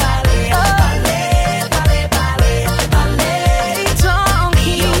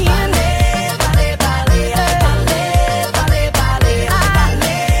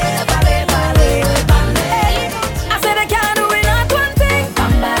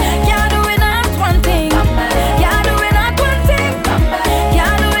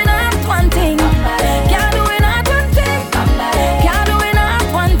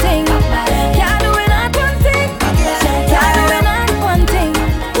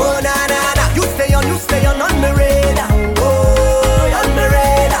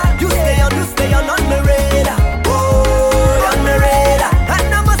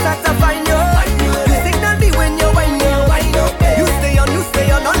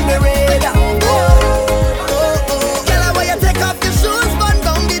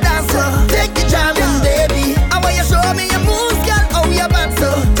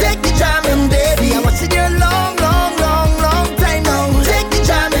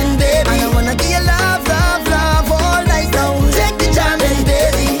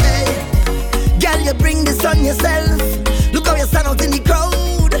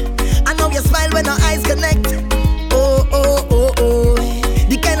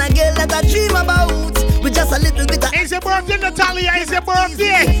 Natalia, it's your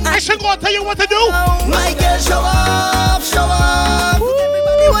birthday. I should go tell you what to do. My girl, show off, show off.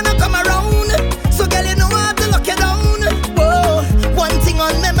 Everybody wanna come around, so girl, you know I have to lock you down. Whoa, one thing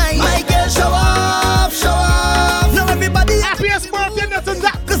on my mind. My girl, show off, show off. Now everybody. Happiest birthday,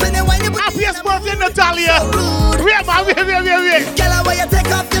 Natalia. Happiest birthday, Natalia. Wait, man, wait. Girl, I want you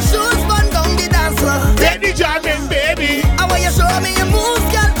take off your shoes, run down the dance floor. Take the jamming, baby. I want you show me your moves,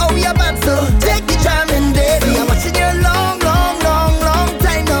 girl, how you bad so. Take the jamming, baby. I'm watching your long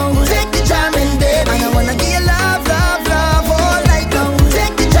time now. Take the jamming, baby. And I wanna give you love all night long.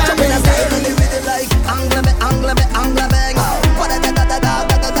 Take the jamming, baby. Really like angle bang. What da da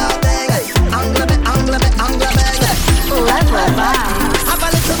bang. Angle bang. Level vibes. Have a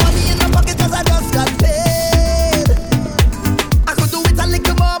little money in my pocket 'cause I just got paid. I could do it a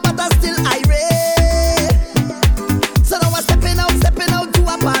little more, but I'm still irate.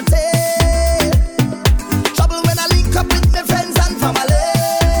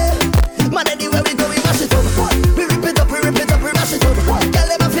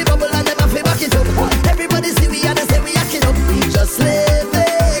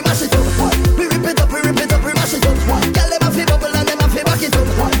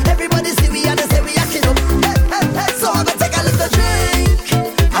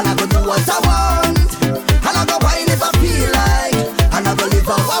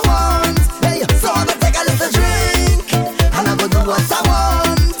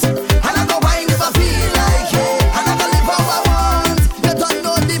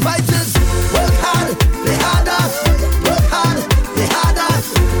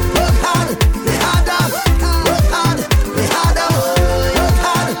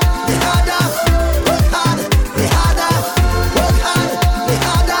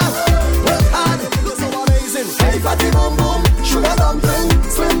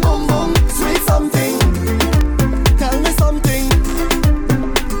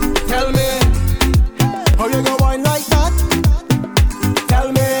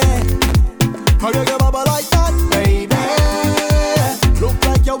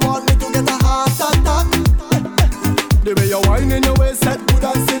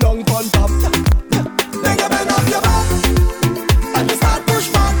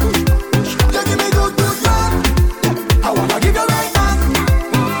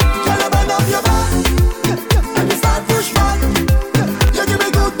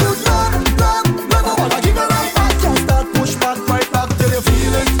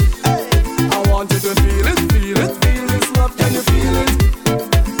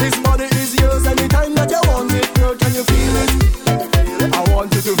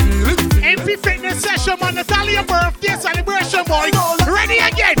 session, boy. Ready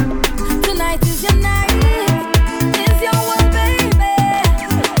again. Tonight is your night. It's your world, baby.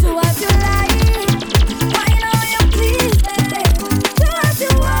 Do what you like. Why not you please, baby? Do what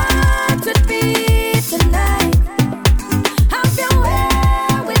you want with me tonight. Have your way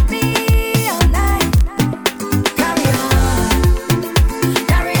with me all night. Carry on, baby.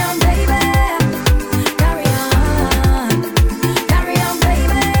 Carry on, baby.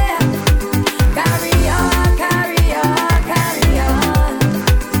 Carry on, carry on, carry on.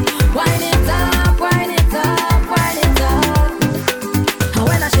 Wind it up, wind it up, wind it up. And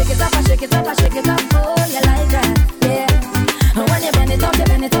when I shake it up, I shake it up, I shake it up. Oh, you like that, yeah. And when you bend it up, you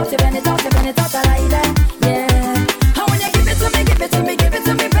bend it up, you bend it up, you bend it up, I like that, yeah. And when you give it to me, give it to me, give it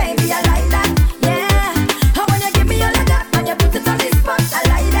to me, baby, I like that, yeah. And when you give me all of that, and you put it on the spot, I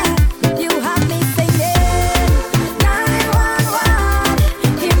like that. You have me singing 911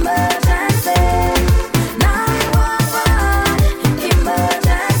 emergency, 911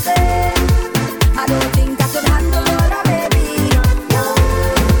 emergency. I don't think I could handle all that, baby. No,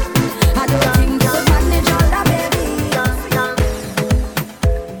 I don't think I could manage all that, baby.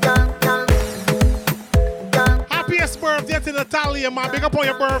 Happiest birthday to Natalia, man. Big up on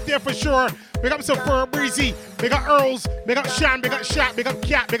your birthday for sure. Big up some Fur Breezy. Big up Earls. Big up Shan. Big up Shaq. Big up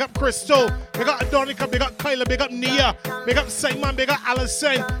Kat. Big up Crystal. Big up Adonica. Big up Kyla. Big up Nia. Big up Simon. Big up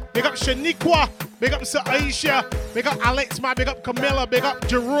Allison. Big up Shaniqua. Big up Sir Aisha. Big up Alex, man. Big up Camilla. Big up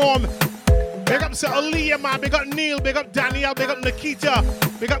Jerome. Big up Sir Aaliyah, man. Big up Neil. Big up Danielle. Big up Nikita.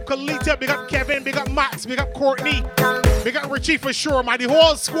 Big up Kalita. Big up Kevin. Big up Max. Big up Courtney. Big up Richie for sure, man. The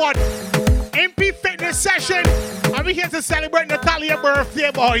whole squad. MP Fitness Session. And we here to celebrate Natalia's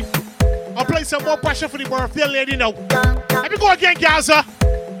birthday, boy. I'll play some more pressure for the birthday lady now. Let me go again, Gaza.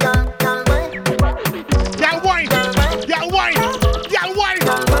 Y'all wine. Y'all wine. Y'all wine.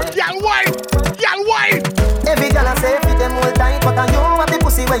 Y'all wine. Y'all wine. Every girl I say fit them all tight, but I you have the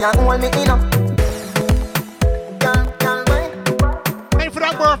pussy where you hold me in up. Time for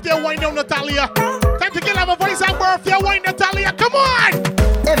that birthday wine now, Natalia. Time to get out of a voice and birthday wine, Natalia. Come on.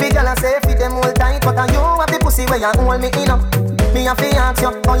 Every girl I say fit them all tight, but I you have the pussy where you hold me in up. Me a fi ask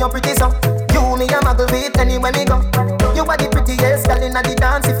you, how you pretty so? You me a muggle with anywhere me go. You are the prettiest girl inna the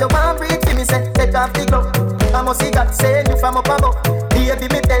dance. If you want breathe, fi me say take off the glove. I must see God send you from up above.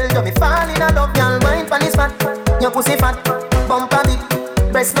 Baby, me tell you me fall in love. Y'all mind pon this fat, your pussy fat, bumper big,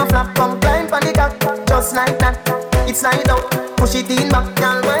 breast no flap, come climb pon the cock, just like that. It's slide out, push it in back.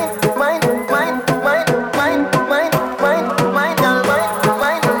 Y'all mind, mind, mind, mind, mind, mind, mind, mind, y'all mind,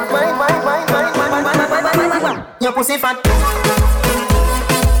 mind, mind, mind, mind, mind, mind, your pussy fat.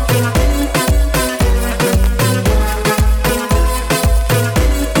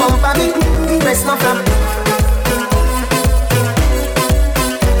 Bumper big, breast no flap.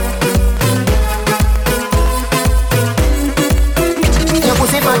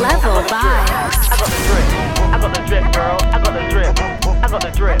 Level vibes. I got the drip, girl. I got the drip. I got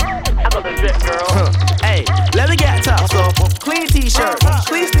the drip. I got the drip, girl. Hey, let me get tough. So, clean t-shirt,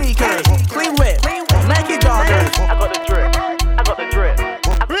 clean sneakers, clean whip, Nike joggers. I got the drip. I got the drip.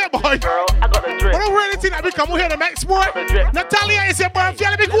 Yeah, boy. Girl, I got the drip. What a really thing that we come here to make sport. Natalia is your birthday.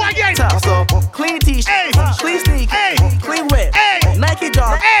 Let me go again. Tough. So, clean t-shirt, clean sneakers, clean whip, Nike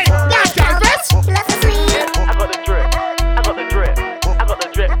joggers. Hey, that's Jarvis. I got the drip. I got the drip. I got the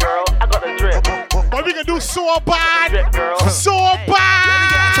drip, girl. I got the drip. What we can do so bad. Drip, girl. So bad.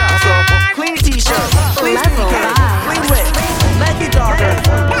 So, clean t-shirt, clean sneakers, clean whip, Nike joggers.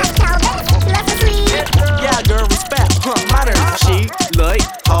 Yeah, girl, respect, matters. She like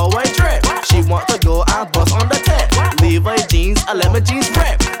how I drip. She want to go and bust on the tip. Levi jeans, I let my jeans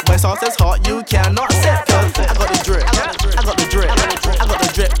rip. My sauce is hot, you cannot sip. Cause I got the drip, I got the drip, I got the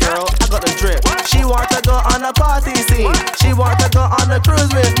drip, girl, I got the drip. She want to go on a party scene. She want to go on a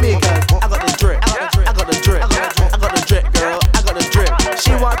cruise with me. Cause I got the drip, I got the drip, I got the drip, girl, I got the drip.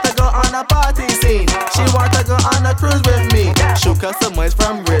 She want to go on a party scene. She want to go on a cruise with me. Should customize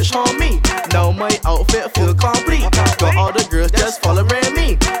from rich homie. Now my outfit feel complete. Got all the girls just following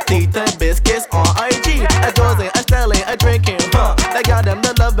me. Tita biscuits on IG. A dozing, a styling, a drinking, They got them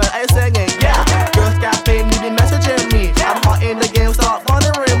the love, but I singing, yeah. Girls cafe need be messaging me. I'm hot in the game, stop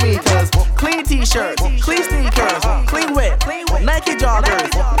bothering me. Cause clean t-shirts, clean sneakers, clean whip, Nike joggers.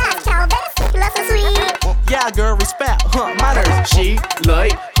 Yeah, girl, respect, matters. She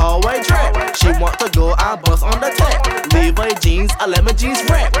like how I drip. She want to go and bust on the tip. Levi jeans, I let my jeans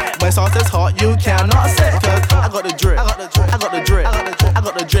rip. My sauce is hot, you cannot sip. Cause I got the drip, I got the drip, I got the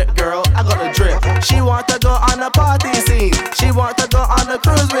drip, girl, I got the drip. She want to go on a party scene. She want to go on a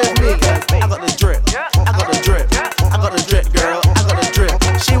cruise with me. Cause I got the drip, I got the drip, I got the drip, girl, I got the drip.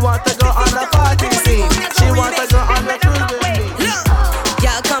 She want to go on a party scene. She want to go on a cruise with me.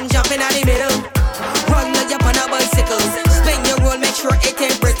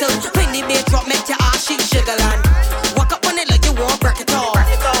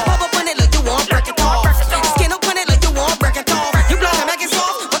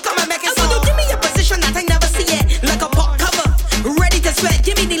 sweat.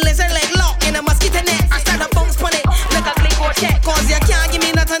 Give me the lizard leg lock in a mosquito net. I start to bounce on it like a click or check. Cause you can't give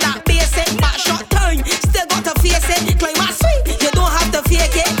me nothing that basic. Back short turn, still got to face it. Climb my sweet, you don't have to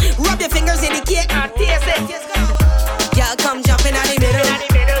fake it. Rub your fingers in the cake and taste it. Yeah, come jumping out the middle.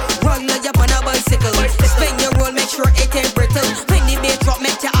 Run like you're on a bicycle. Spin your roll, make sure it ain't brittle. When the bass drop,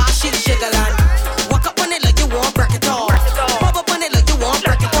 make your ass shake jiggle and walk up on it like you want break it off. Pop up on it like you want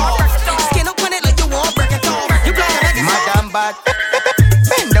break it off. Skin up on it like you want break it off. You gotta make it Madam bad.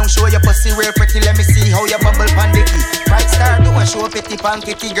 Bend down, show your pussy real pretty. Let me see how you bubble pan the key. Right star, do a show pretty pan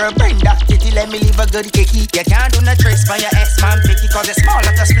kitty. Girl, bring that kitty, let me leave a good kicky. You can't do no tricks for your ex-man picky. Cause it's small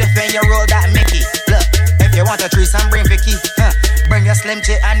like a split when you roll that Mickey. Look, if you want a threesome, bring Vicky. Bring your slim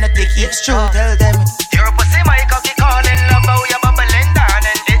chit and the ticky. It's true, tell them. You're a pussy, my cocky calling. Love how you bubbling down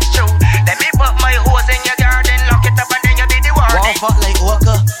and it's true. Let me put my hose in your garden. Lock it up and then you be the warden. Walk up like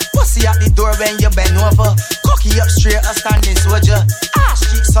Walker. Pussy at the door when you bend over. Cocky up straight, a standing soldier. Ass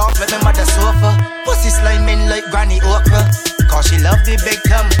cheeks soft like my mother's sofa. Pussy sliming like Granny Okra. Cause she love the big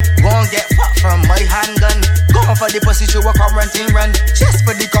thumb. Won't get fucked from my handgun. Going for the pussy to a quarantine run. Just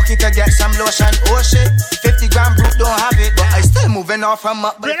for the cocky to get some lotion. Oh shit, 50 gram brute don't have it. But I still moving off from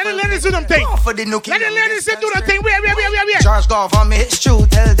up. Let the ladies do them thing. For the nookie. Let the ladies do the thing. Where. Charge golf on me, it's true,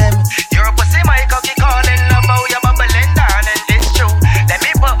 tell them. You're a pussy, my cocky calling. Love how you bubbling down and it's true. Let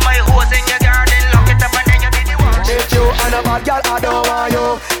me put my hose in your garden. Lock it up and then you be the one. If you and a bad girl, I don't want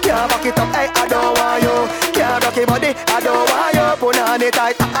you. Can't back it up, hey, I don't want you. Can't rock your body, I don't want you. Put on it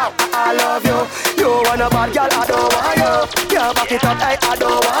tight, I love you. You want a bad girl, I don't want you. Can't back it up, hey, I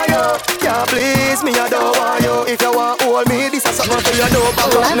don't want you. Can't please me, I don't want you. If you want hold me, this is something for you, don't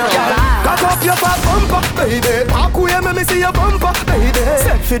back up, no girl. Cock up your fat bumper, baby. Back way, let me see your bumper, baby.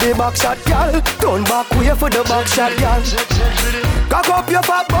 Set for the back shot, girl. Turn back way for the back shot, girl. Cock up your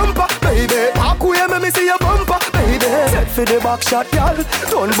fat bumper, baby. Back way, let me see your bumper, baby. Set for the back shot, girl.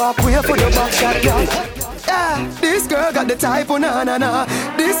 Turn back way for the back shot, girl. Yeah, this girl got the type, oh na na na.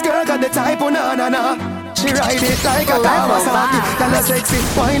 This girl got the type, oh na na na. She ride it like a Kawasaki. Tell her sexy,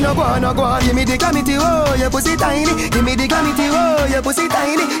 why no go on, no go on. Give me the glamity, oh, your pussy tiny. Give me the glamity, oh, your pussy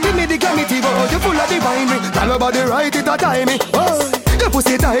tiny. Give me the glamity, oh, you full of the wine ring. Tell her body right, it a timey, oh. Your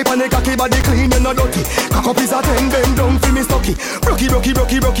pussy tight and the cocky body clean, you no dirty. Cock up is a 10, bend down for me stocky. Rocky.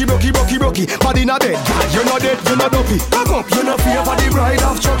 Body na dead, you no dead, you no dopey. Cock up, you no fear for the bride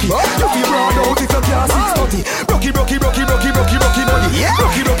of Chucky. You feel broad out if you can't 630. Rocky body. Yeah.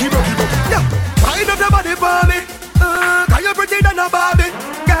 Rocky. Yeah. Wind up your body for me. Can you pretty than a Barbie?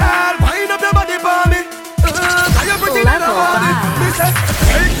 Girl, wind up your body for me. Can you pretty than a Barbie? Me say,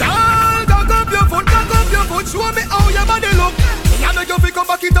 hey girl, cock up your foot. Show me how your body look. I know you fi come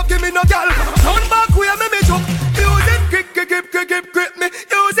back it up, give me no girl. Turn back where me jump. Use it, grip me.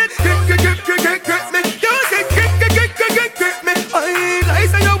 Use it, grip me. Use it, grip me. I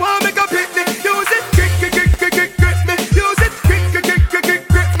say you want make a pick me. Use it, grip me. Use it, grip me. Use it, grip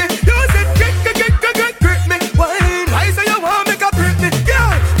me. I say you want make a pick me.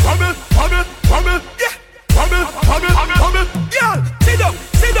 Girl, wobble, yeah. Wobble, girl.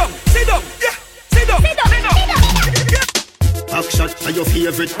 Sit down, yeah. Sit down. Back shot for your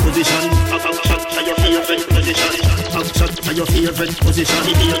favorite position. Back shot for your favorite position. Back shot for your favorite position.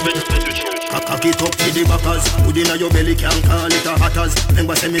 Cock it up to the backers. Put in your belly, can't call it a hatters.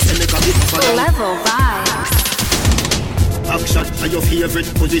 Remember say me cock it up. Level vibes. Back shot for your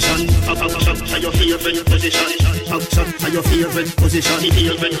favorite position. Back shot for your favorite position. Back shot for your favorite position.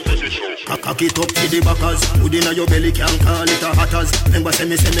 Cock it up to the backers. Put in your belly, can't call it a hatters. Remember say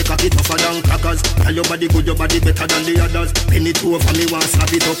me cock it tougher than crackers. Tell your body good, your body better than the others. Penny two for me, want slap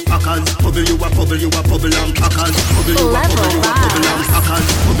it up packers. Bubble you a bubble and packers. Bubble you a bubble and packers.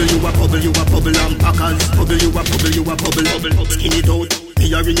 Bubble you a bubble and packers. Bubble you a bubble. Skin it out,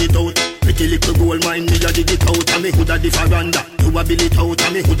 me a ring it out. Pretty little gold mine, me a dig it out. And me hood a the veranda. You a bill it out,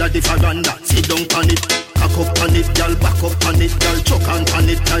 and me hood a the veranda. Sit down on it. Cock up on it, girl, back up on it, girl, choke on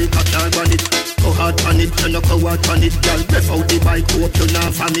it, like a car on it. Go hard on it, you no go hard on it, girl. Breath out the bike, hope you not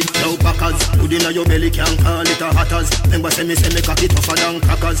from it. Now backers, good inna your belly, can't call it a hatters. Remember say me cock it tougher than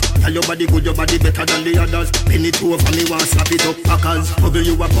crackers. Tell your body good, your body better than the others. Penny two for me, want slap it up packers. Bubble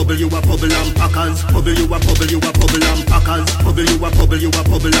you a bubble and packers. Bubble you a bubble and packers. Bubble you a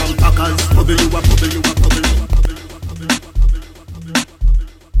bubble and packers. Bubble you a bubble.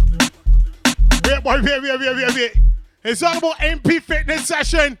 Wait. It's all about MP Fitness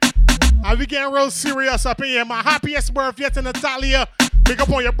Session. And we getting real serious up in here. My happiest birthday to Natalia. Big up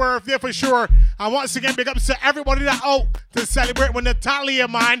on your birthday for sure. And once again, big up to everybody that out to celebrate with Natalia,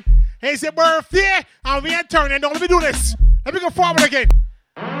 man. It's your birthday, and we ain't turning. Don't let me do this. Let me go forward again.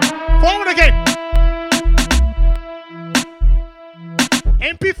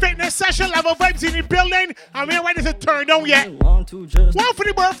 MP Fitness Session, Level Vibes in the building. And we ain't ready to turn down yet. One for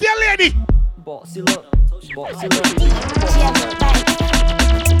the birthday lady. Bossy look, bossy look.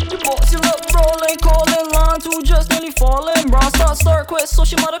 Bossy look, rolling, calling, line two just nearly falling. Bra start quit, so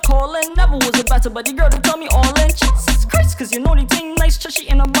she mother calling. Never was a better, but the girl to tell me all in. Jesus Christ, cause you know the thing nice, chushy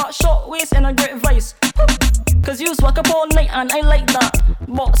in a box, short waist and a great vice. Cause you walk up all night and I like that.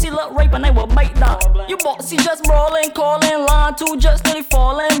 Bossy look ripe and I will bite that. You bossy just brawling, calling, line two just nearly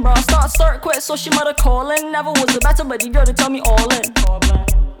falling. Bra start quit, so she mother calling. Never was a better, but the girl to tell me all in.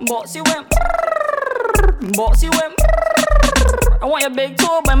 Bossy went, bossy went. I want your big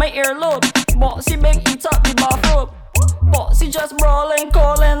toe by my earlobe. Bossy big eat up the bathrobe. Bossy just brawling,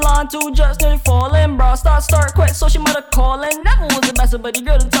 calling, line two just nearly falling. Bra start quit, so she mother calling. Never was the best, but the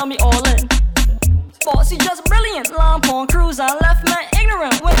girl to tell me all in. Bossy just brilliant, lamp on cruise and left man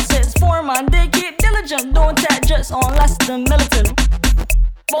ignorant. Witnesses, foreman, they keep diligent. Don't tap just on less than militant.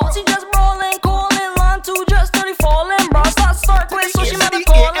 Bossy just brawling, calling, line two just nearly falling. Bra start quit, so she mother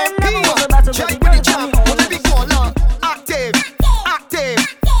calling. Never was the best, but the girl to tell me all in. Active,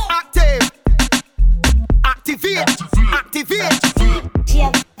 activate.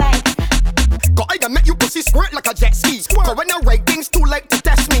 Cause I make you pussy squirt like a jet ski. Cause when I write things too late to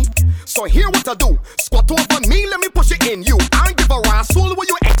test me. So here what I do, squat over me, let me push it in you. I give a rascal what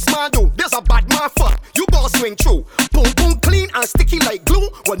your ex-man do. There's a bad man fuck, you gon' swing through. Boom boom clean and sticky like glue.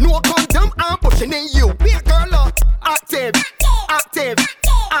 With no condom, I'm pushing in you. Be a girl active,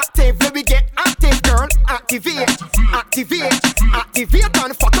 let me get active girl. Activate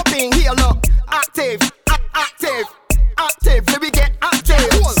and fuck up in here look. Active, let me get active.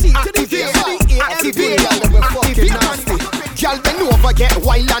 Activate. Girl, bend over, get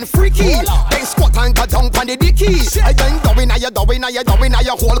wild and freaky. Then squat and go down on the dicky. I then go in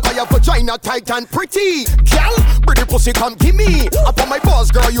your hole, cause your vagina tight and pretty. Girl, pretty pussy come give me. Up on my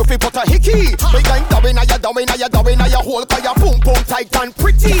balls, girl, you feel put a hickey. We then go in your hole, cause your boom boom tight and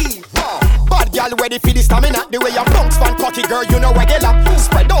pretty. Bad girl ready for the stamina. The way your bounce fan cocky, girl, you know regular.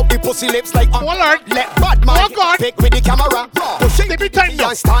 Spread out the pussy lips like let bad man pick with the camera. Push it, give me time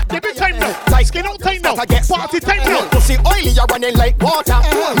now. Give me time now. Skin out time now. Party time now. Pussy oily, you're running like water.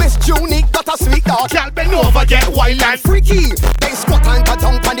 Miss Junie got a sweet dog. Girl, bend over, get wild and freaky. Then squat and go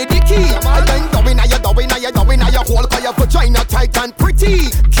down on the dicky. And then go in your hole, cause your vagina tight and pretty.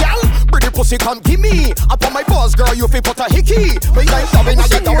 Girl, pretty pussy come give me. Up on my balls, girl, you feel put a hickey. We then go in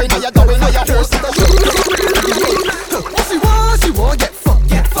your hole. She won't get fucked.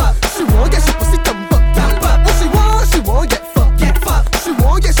 She won't get she pussy thumb up. She won't get fucked. She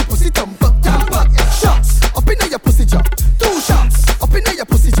won't get she pussy thumb up. Shots up in your pussy jaw. 2 shots up in your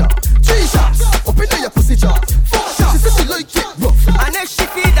pussy jaw. 3 shots up in your pussy jaw. 4 shots. She said she like it rough. And if she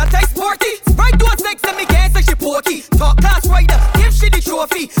feel that I sporty, right to a sex and me can't say she porky. Top class rider, give she the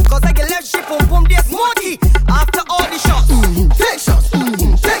trophy. Cause I get left she boom boom this smoky. After all the shots, take shots,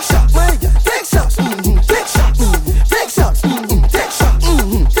 take shots, take shots, take shots, take shots, take shots,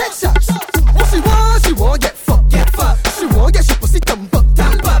 take shots. What she won't get fucked. She won't get she pussy thumb up.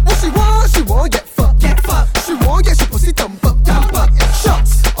 What she won't get fucked. She won't get she pussy thumb up.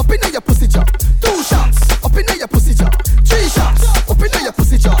 Shots up in your pussy jaw. 2 shots up in your pussy jaw. 3 shots up in your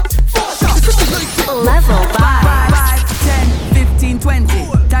pussy jaw. 4 shots. Level 5, 10, 15,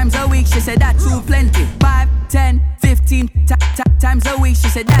 20 times a week. She said that too plenty. 5, 10, 15 times a week. She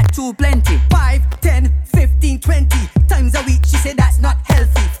said that too plenty. 5, 10, 15, 20 times a week. She said that's not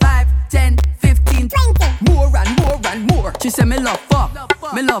healthy. 5, 10, 15, 20 more and more. She said me love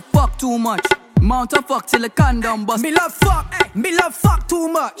fuck too much. Mount a fuck till the condom bust. Me love fuck too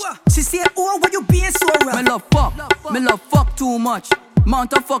much. She said, oh, why you being so rough? Me love fuck too much.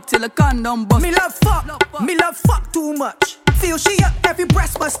 Mount a fuck till the condom bust. Me love fuck too much. Feel she up, every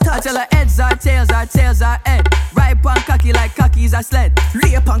breast must touch. I tell her heads are tails are head. Right pan cocky like cocky's a sled.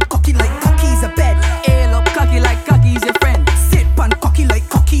 Lay up and cocky like cocky's a bed. Ail up cocky like cocky's your friend. Sit pan cocky like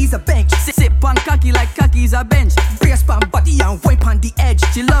cocky's a bench. Sit pan cocky like cocky's a bench. Brace pan body and wipe on the edge.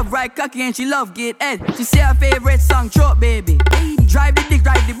 She love right cocky and she love get head. She say her favorite song, choke baby. Drive the dick,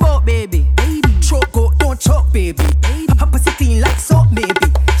 drive the boat baby. Choke go, don't choke baby. Her pussy clean like salt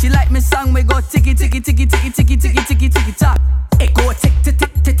baby. She like me song, we go ticky ticky ticky ticky ticky ticky ticky ticky tock. It go tick tick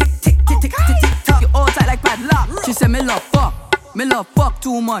tick tick tick tick tick tick tock. You all tight like padlock. She say me love fuck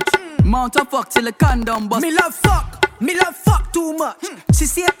too much. Mount a fuck till the condom bust. Me love fuck too much. She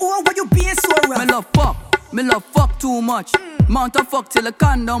say, oh, why you being so rough? Me Me love fuck too much. Mount a fuck till a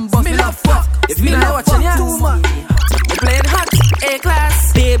condom bust. Me love fuck. If you not watching too much. You playing hot,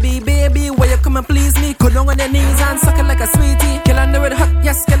 A-class. Baby, baby, where you come and please me? Go down on your knees and suck it like a sweetie. Kill under it hot,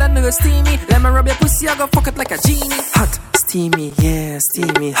 yes, kill under it steamy. Let me rub your pussy, I go fuck it like a genie. Hot, steamy, yeah,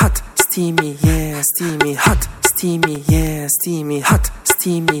 steamy. Hot, steamy, yeah, steamy. Hot, steamy, yeah, steamy. Hot,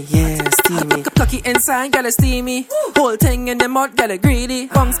 steamy, yeah, steamy. Cocky inside, get it steamy. Whole thing in the mud, get it greedy.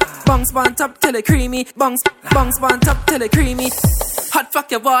 Bungs, bungs, on top till it creamy. Bungs, bungs, on top till it creamy. Hot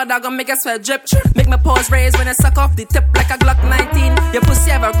fuck your water, gonna make a sweat drip. Make my paws raise when I suck off the tip like a Glock 19. Your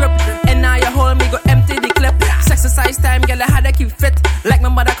pussy have a grip, and now you hold me, go empty the clip. Exercise time, girl, I had to keep fit. Like my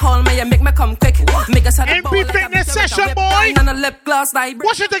mother call me, you make me come quick. Make us have a MP fitness session, boy. And a lip gloss like.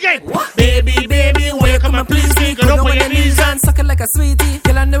 Watch it again. Baby, baby, where you come and please me? Go down on your knees and suck it like a sweetie.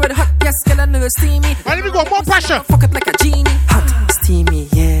 Girl, I know it hot, yes, girl, I know it steamy. Let me go, more pressure. Fuck it like a genie. Hot, steamy,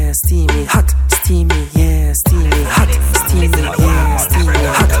 yeah, steamy. Hot, steamy, yeah, steamy. Hot, steamy, yeah, steamy.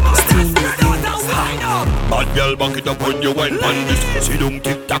 Hot, steamy, yeah. Bad girl, back it up when you wine pan this. See don't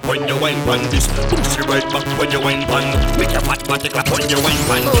tick tock when you wine pan this. Push it right back when you wine pan. Make your fat body clap when you wine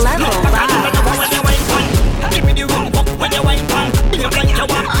pan. Level when you wine pan. Give me the room up when you wine pan. Be a blind you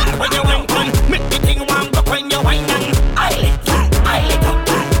want when you wine pan. Make the thing warm up when you wine pan. I lick up.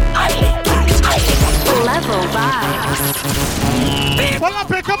 Level vibes. Pull up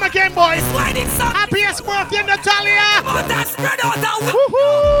and come again, boys. Happiest birthday, Natalia. Bad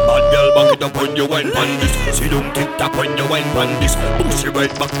girl, back it up when you wine pan this. See don't tick tock when you wine pan this. Push it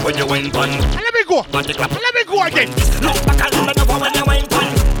right back when you wine pan. Let me go. Let me go again. Look back and let go when you wine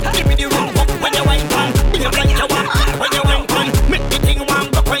pan. Give me the room up when you wine pan. Be a blind you want when you wine pan. Make the thing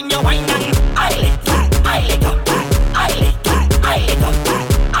warm up when you wine pan. I lick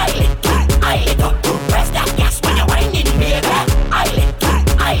up. Press that gas when you wine in, baby. I lick up.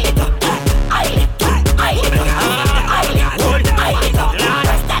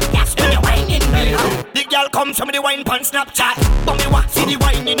 Press that gas when you wine in, baby. The girl comes from the wine pan Snapchat, but me want see the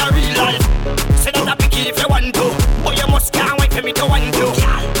wine in a real life. Say that a picky if you want to, but you must can't wait for me to want to.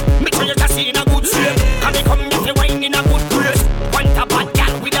 Make sure you just see in a good shape. Can me come if you wine in a good place. Want a bad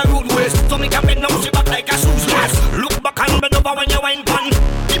girl with a rude waist, so me can bend down she back like a shoes lace. Look back and bend over when you wine pan.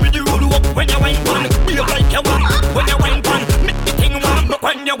 Give me the roll up when you wine pan. Be up like you want when you wine pan. Make the thing warm up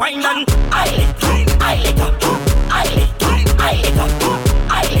when you wine pan. I lick up.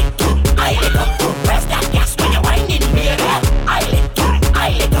 Press that gas when you wine in, baby. I lick up.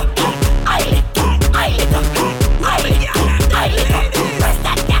 Press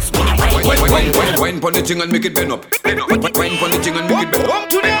that gas when you wine in. Wine pon the thing and make it bend up. Wine pon the thing and make it bend up.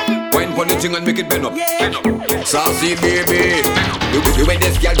 Wine pon the thing and make it bend up. Saucy baby, the way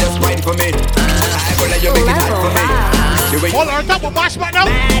this girl just wine for me. I go let you make it hot for me. Hold on, double bash man now.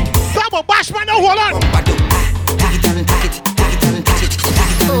 Double bash man now, hold on.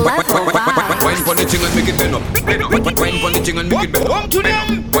 Wine pon the thing and make it bend up. Wine pon the thing and make it bend up.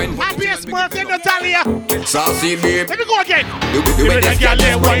 Happiest birthday, Natalia. Saucy baby. Let me go again. The way this girl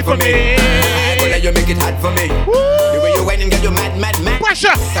just wine for me. I go let you make it hot for me. The way you wine and get you mad.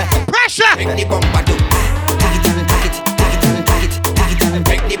 Pressure. Make the bumper do.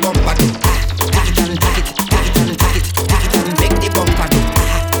 Make the bumper do. Make the bumper do.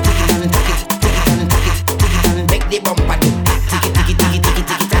 Make the bumper do.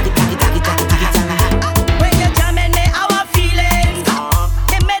 When you're jamming me, our feelings.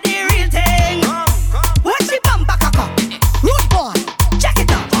 Give me the real thing. Watch the bumper cocker. Root boy, check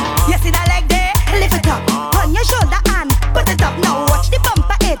it out. You see that leg there? Lift it up. On your shoulder and put it up. Now watch the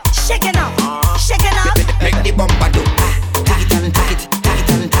bumper it. Shaking up. Make the bumper do.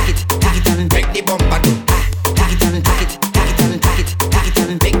 Make the bumper do.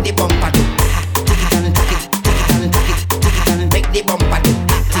 Make the bumper do. Make the bumper do.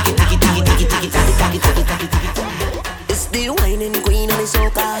 It's the whining queen of the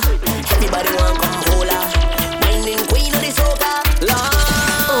soca. Everybody want come hold her. Whining queen of the soca.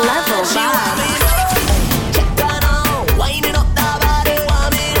 Level she want me. Check her now. Whining up the body,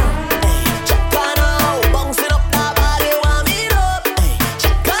 want me. Check her now. Bouncing up the body, want me.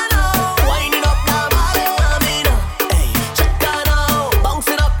 Check her now. Whining up the body, want me. Check her now.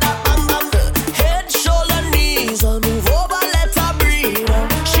 Bouncing up the bam bam. Head, shoulder, knees. Move over, let her breathe.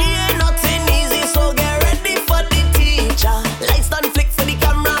 She ain't nothing easy, so get ready for the teacher. Lights done flick for the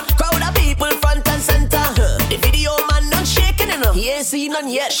camera. Crowd of people front and center. The video man done shaking enough. He ain't seen none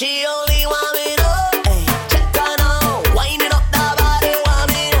yet. She only want me to. Check her now. Winding up the body,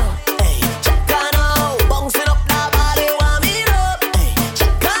 want me to. Check her now. Bouncing up the body, want me to.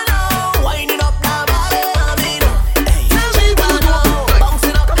 Check her now. Winding up the body, want me to. Tell me what now.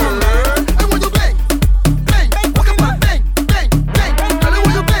 Bouncing up the body. And when you bang,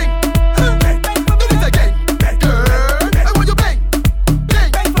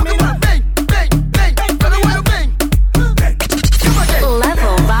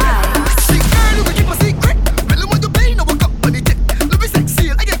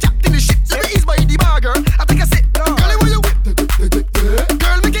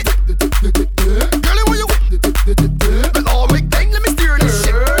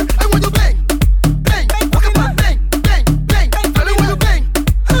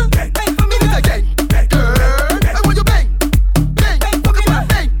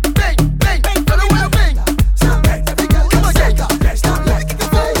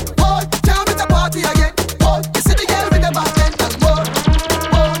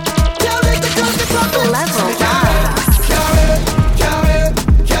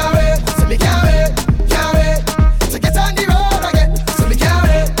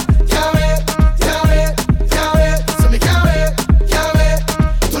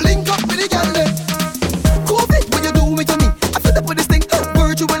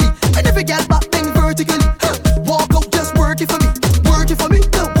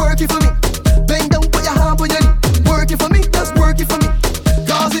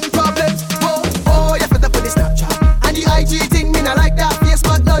 causing problems. Oh, you fit up with the Snapchat and the IG thing. Me not like that.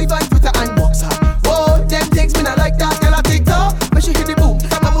 Facebook Live and Twitter and WhatsApp. Oh, them things me not like that. Tell her TikTok, but she hit the boom.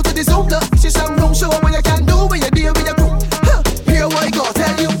 Come on, move to the Zoom. Look, she some room show what you can do when you deal with your crew. Here what I go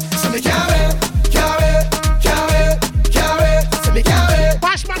tell you. So me can't wait. So me can't wait.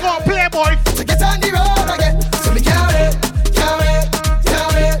 Bash my go Playboy to get on the road again. So me can't wait.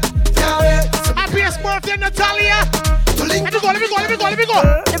 Happiest birthday, Natalia. Let me go.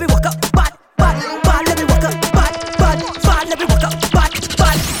 Let me walk up, bad. Let me walk up, bad. Let me walk up, bad.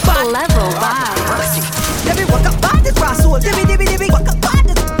 Level vibes. Let me walk up, bad. This raw soul. Dimmy. Walk up, bad.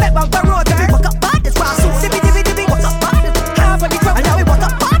 This bed bump the road. Let me walk up, bad. This raw soul. Dimmy. Walk up, bad. This half on the crowd. And now we walk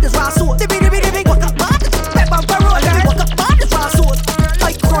up, bad. This raw soul. Dimmy. Walk up, bad. This bed bump the road. Let me walk up, bad. This raw soul.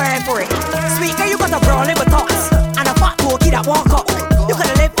 I cry for it. Sweet girl, you got a brown liver tops and a fat cookie that walk up. You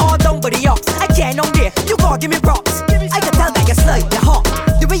coulda lived all down with the ox. I can't on there. You gotta give me props. I can tell that you slide, you hot.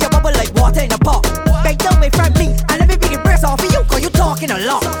 The way you bubble like water in a pot. Beg down me front me and let me bring your breasts off of you, cause you talking a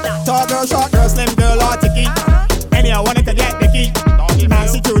lot. Tall girl, short girl, slim girl, or ticky. Any I wanted to get the key.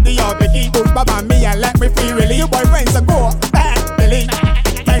 Nancy Judy or Vicky. Push Bob on me and let me free really. You boyfriends are go back, Billy.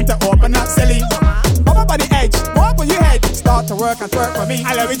 Time to open up, silly. Pop up on the edge, walk on your head. Start to work and twerk for me.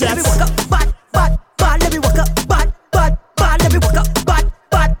 I love you, Jess. Let me walk up, bad. Let me walk up, bad. Let me walk up, bad.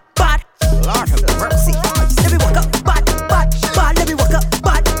 Lord have mercy. Let me walk up, bad. Let me walk up,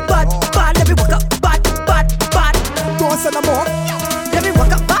 bad. Let me walk up, bad. Don't say no more. Let me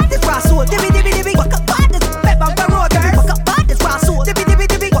walk up, bad. This raw soul. Dimmy. Walk up, bad. This bed bump the road. Let me walk up, bad. This raw soul.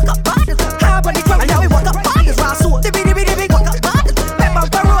 Dimmy. Walk up, bad. This hard on the crowd. And now we walk up, bad. This raw soul. Dimmy. Walk up, bad. This bed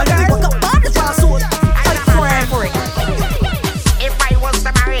bump the road. Let me walk up, bad. This raw soul. I cry for it. If I was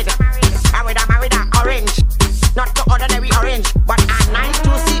to married, I would have married an orange. Not the ordinary orange, but a nice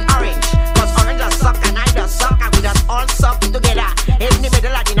juicy orange. Cause orange does suck and I does suck and we just all suck together. In the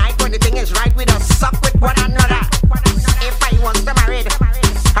middle of the night when the thing is right, we just suck with one another. If I was to married,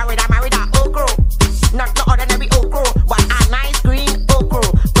 I would have married an okro. Not the ordinary okro, but a nice green okro.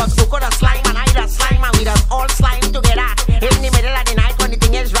 Cause okro does slime and I does slime and we just all slime together. In the middle of the night when the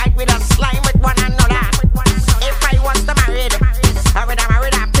thing is right, we just slime with one another. If I was to married, I would have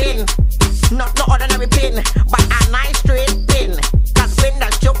married a pin. Not the ordinary pin, but a nice straight pin. Cause pin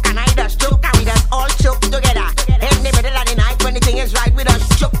does choke and I does choke and we just all choke together. In the middle of the night when the thing is right, we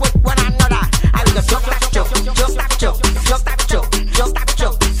just choke with one another. I will just choke, choke.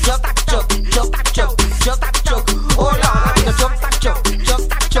 Oh Lord, I will just choke.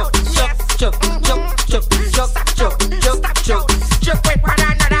 Choke with one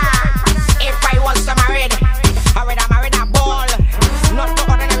another. If I was to married, I would have married a ball. Not the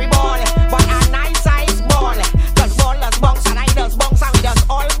ordinary ball, but a nice size ball. Cause ball does bounce and I does bounce and we does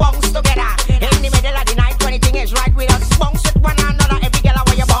all bounce together. In the middle of the night when the thing is right, we just bounce with one another. Every girl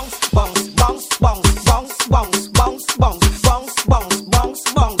where you bounce. Bounce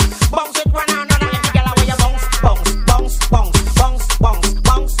with one another. Every girl where you bounce.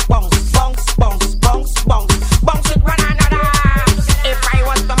 Bounce with one another. If I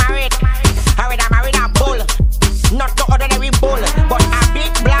was to married, I would have married a bull. Not the ordinary bull, but a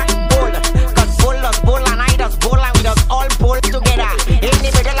big black bull. Cause bull does bull and I does bull and we does all bull together. In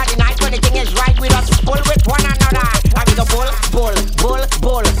the middle of the night when the thing is right, we does bull with one another. And we go bull with one another.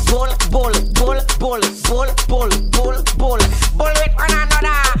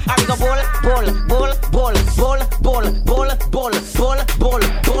 And we go bull. Bull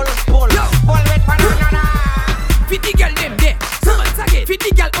with one another. 50 girl them there. Once again,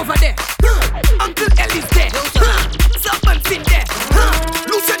 50 girl over there. Uncle Ellie's there. Someone's in there.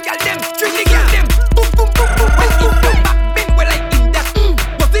 Lucian girl them, Trinity girl them. Boom. Well, if you back bend, well I in that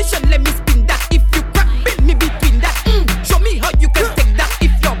position, let me spin that. If you crack bend me between that, show me how you can take that.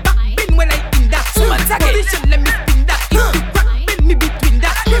 If you're back bend, well I in that position, let me spin that. If you crack bend me between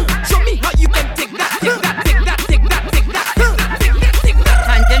that, show me how you can take that. Take that.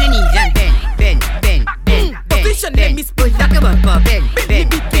 Hands on the knees and bend. Position, let me spin that. Bend me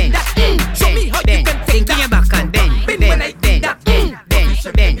between that. Show me how you can take that. Your back and bend. When I bend.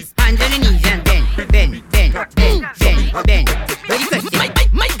 Hands on the knees and bend. Ready question?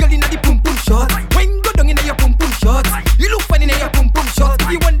 My girl inna the pum shot. When go down inna your pum shot, you look funny inna your pum shot. If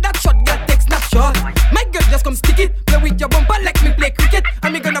you want that shot, girl, take snapshot. My girl just come stick it. Play with your bumper like me play cricket.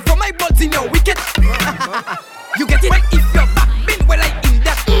 And me gonna throw my balls in your wicket. You get it? Well, if you're back bend, well I in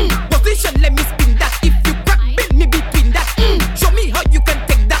that position, let me spin that. If you crack bend me between that, show me how you can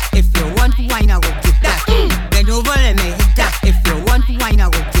take that. If you want to wine, I will give that. Bend over, let me hit that. If you want to wine, I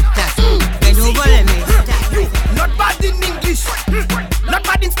will give that. Bend over, let me hit that. You not bad in English, not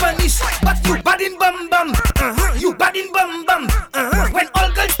bad in Spanish, but you bad in bum bum. You bad in bum bum.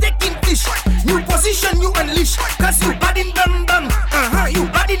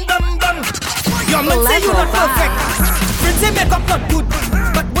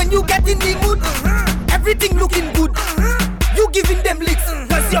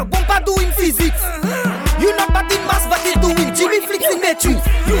 doing physics. You not bad in maths, but you doing Jimmy flicks in metrics.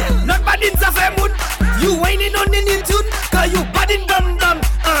 Not bad in Zafemun. You whining on the new tune, cause you bad in bum bum.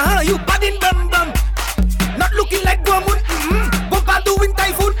 You bad in bum bum. Not looking like Guamun. Papa doing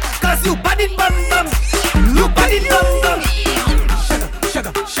typhoon, cause you bad in bum bum. You bad in bum bum.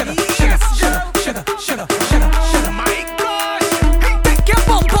 Sugar. My gosh. Take your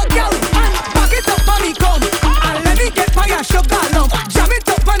bumper, girl, and back it up for me, come. And let me get fire, sugar lump. Jam it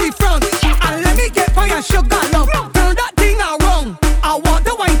up on the front, and let me get fire, sugar lump. Turn that thing around. I want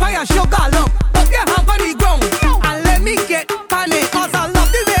the wine fire, sugar lump. Up your hand on the ground, and let me get panic. Cause I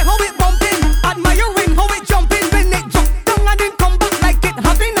love the way how it bumping, admiring how it jumping. When it jump down and then come back like it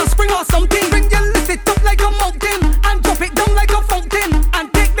having a spring or something. When you lift it up like a mountain, and drop it down like a fountain.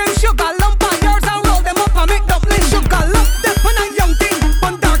 And take them sugar lump and yours and roll them up and make dumpling. Sugar lump, them when a young thing.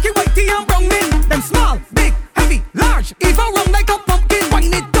 One darky, whitey and browning. Them small, big, heavy, large, even round like a pumpkin.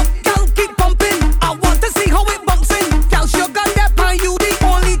 Wind it up, girl, keep pumping. I want to see how it bouncing. Girl, sugar, that pan you the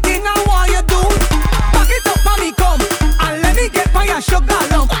only thing I want you do. Back it up for me, come, and let me get fire, sugar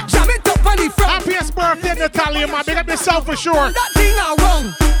lump. Jam it up on the front. Happiest birthday, Natalia, man. Big up yourself for sure. That thing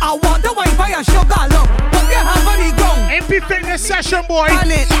around. I want the wine fire, sugar lump. Put your hand on the ground. MP Fitness Session, boy.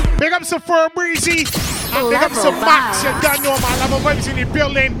 Big up some Fur Breezy. And big up some Max. You don't know, man. Love vibes in the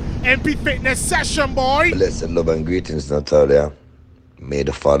building. MP Fitness Session, boy. Blessed love and greetings, Natalia. May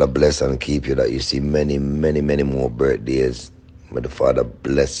the Father bless and keep you, that you see many, many, many more birthdays. May the Father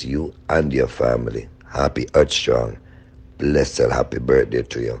bless you and your family. Happy Earth Strong. Blessed happy birthday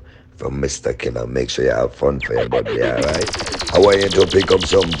to you from Mr. Killer. Make sure you have fun for your birthday, alright? I want you to pick up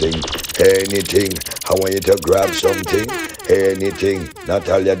something, anything. I want you to grab something, anything.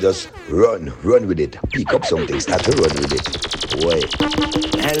 Natalia, just run with it. Pick up something, start to run with it. Boy.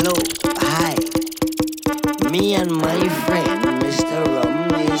 Hello, hi. Me and my friend, Mr.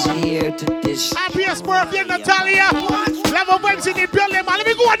 Rum, is here to this. Happiest birthday, Natalia. Level vibes in the building, man. Let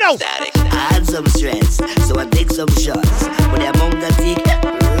me go now. I had some stress, so I take some shots. But the amount I take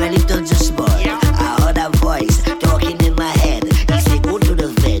really touch the spot. I heard a voice talking in my head. He said, go to the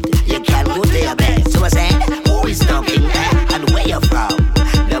bed, you can't go to your bed. So I said, who is talking and where you from?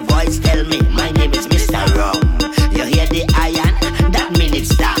 The voice tell me, my name is Mr. Rum. You hear the iron? That means it's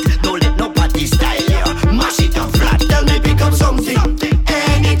start. Don't let no party style you. Mash it up flat. Tell me pick up something,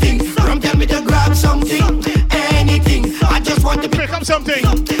 anything. Rum tell me to grab something, anything. I just want to pick up something,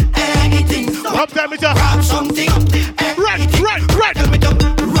 anything. Rum tell me to grab something, run. Tell me to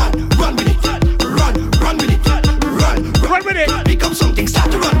run with it, run with it, run with it. Pick up something,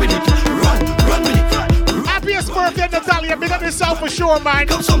 start to run with it, run with it. Happiest birthday, Natalia. Big up yourself for sure, man.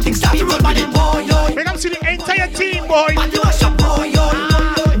 Pick up something, start to run with it, boy. Big up to the entire team, boy.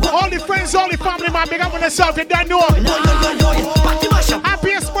 All the friends, all the family, man. Big up on yourself, you don't know.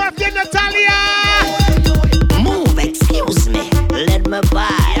 Happiest birthday, Natalia. Move, excuse me, let me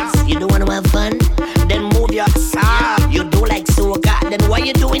pass. You don't want to have fun? Then move your ass. You do like soca, then what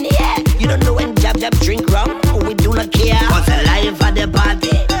you doing here? You don't know when Jab drink rum? We do not care. Cause the life of the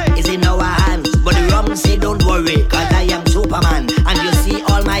party is in our hands. But the rum say don't worry, cause I am Superman. And you see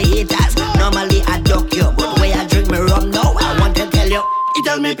all my haters, normally I duck you. But when I drink my rum now, I want to tell you. He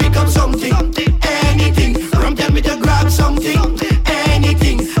tell me pick up something, anything. Rum tell me to grab something,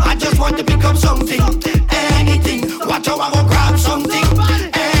 anything. I just want to pick up something, anything. Watch how I go grab something,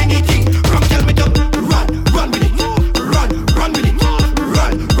 anything. Rum tell me to run with it, run with it,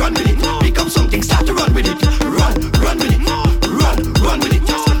 run with it. Pick up something, start to run with it, run with it, run with it, run with it.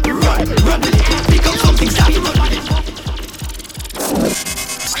 Pick up something, start to run with it.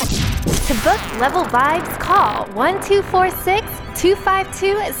 To book Level Vibes, call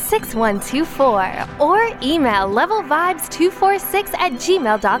 1246-252-6124 or email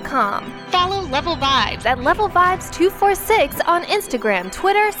levelvibes246@gmail.com. Follow Level Vibes at Level Vibes 246 on Instagram,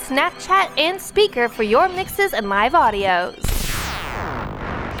 Twitter, Snapchat, and Speaker for your mixes and live audios.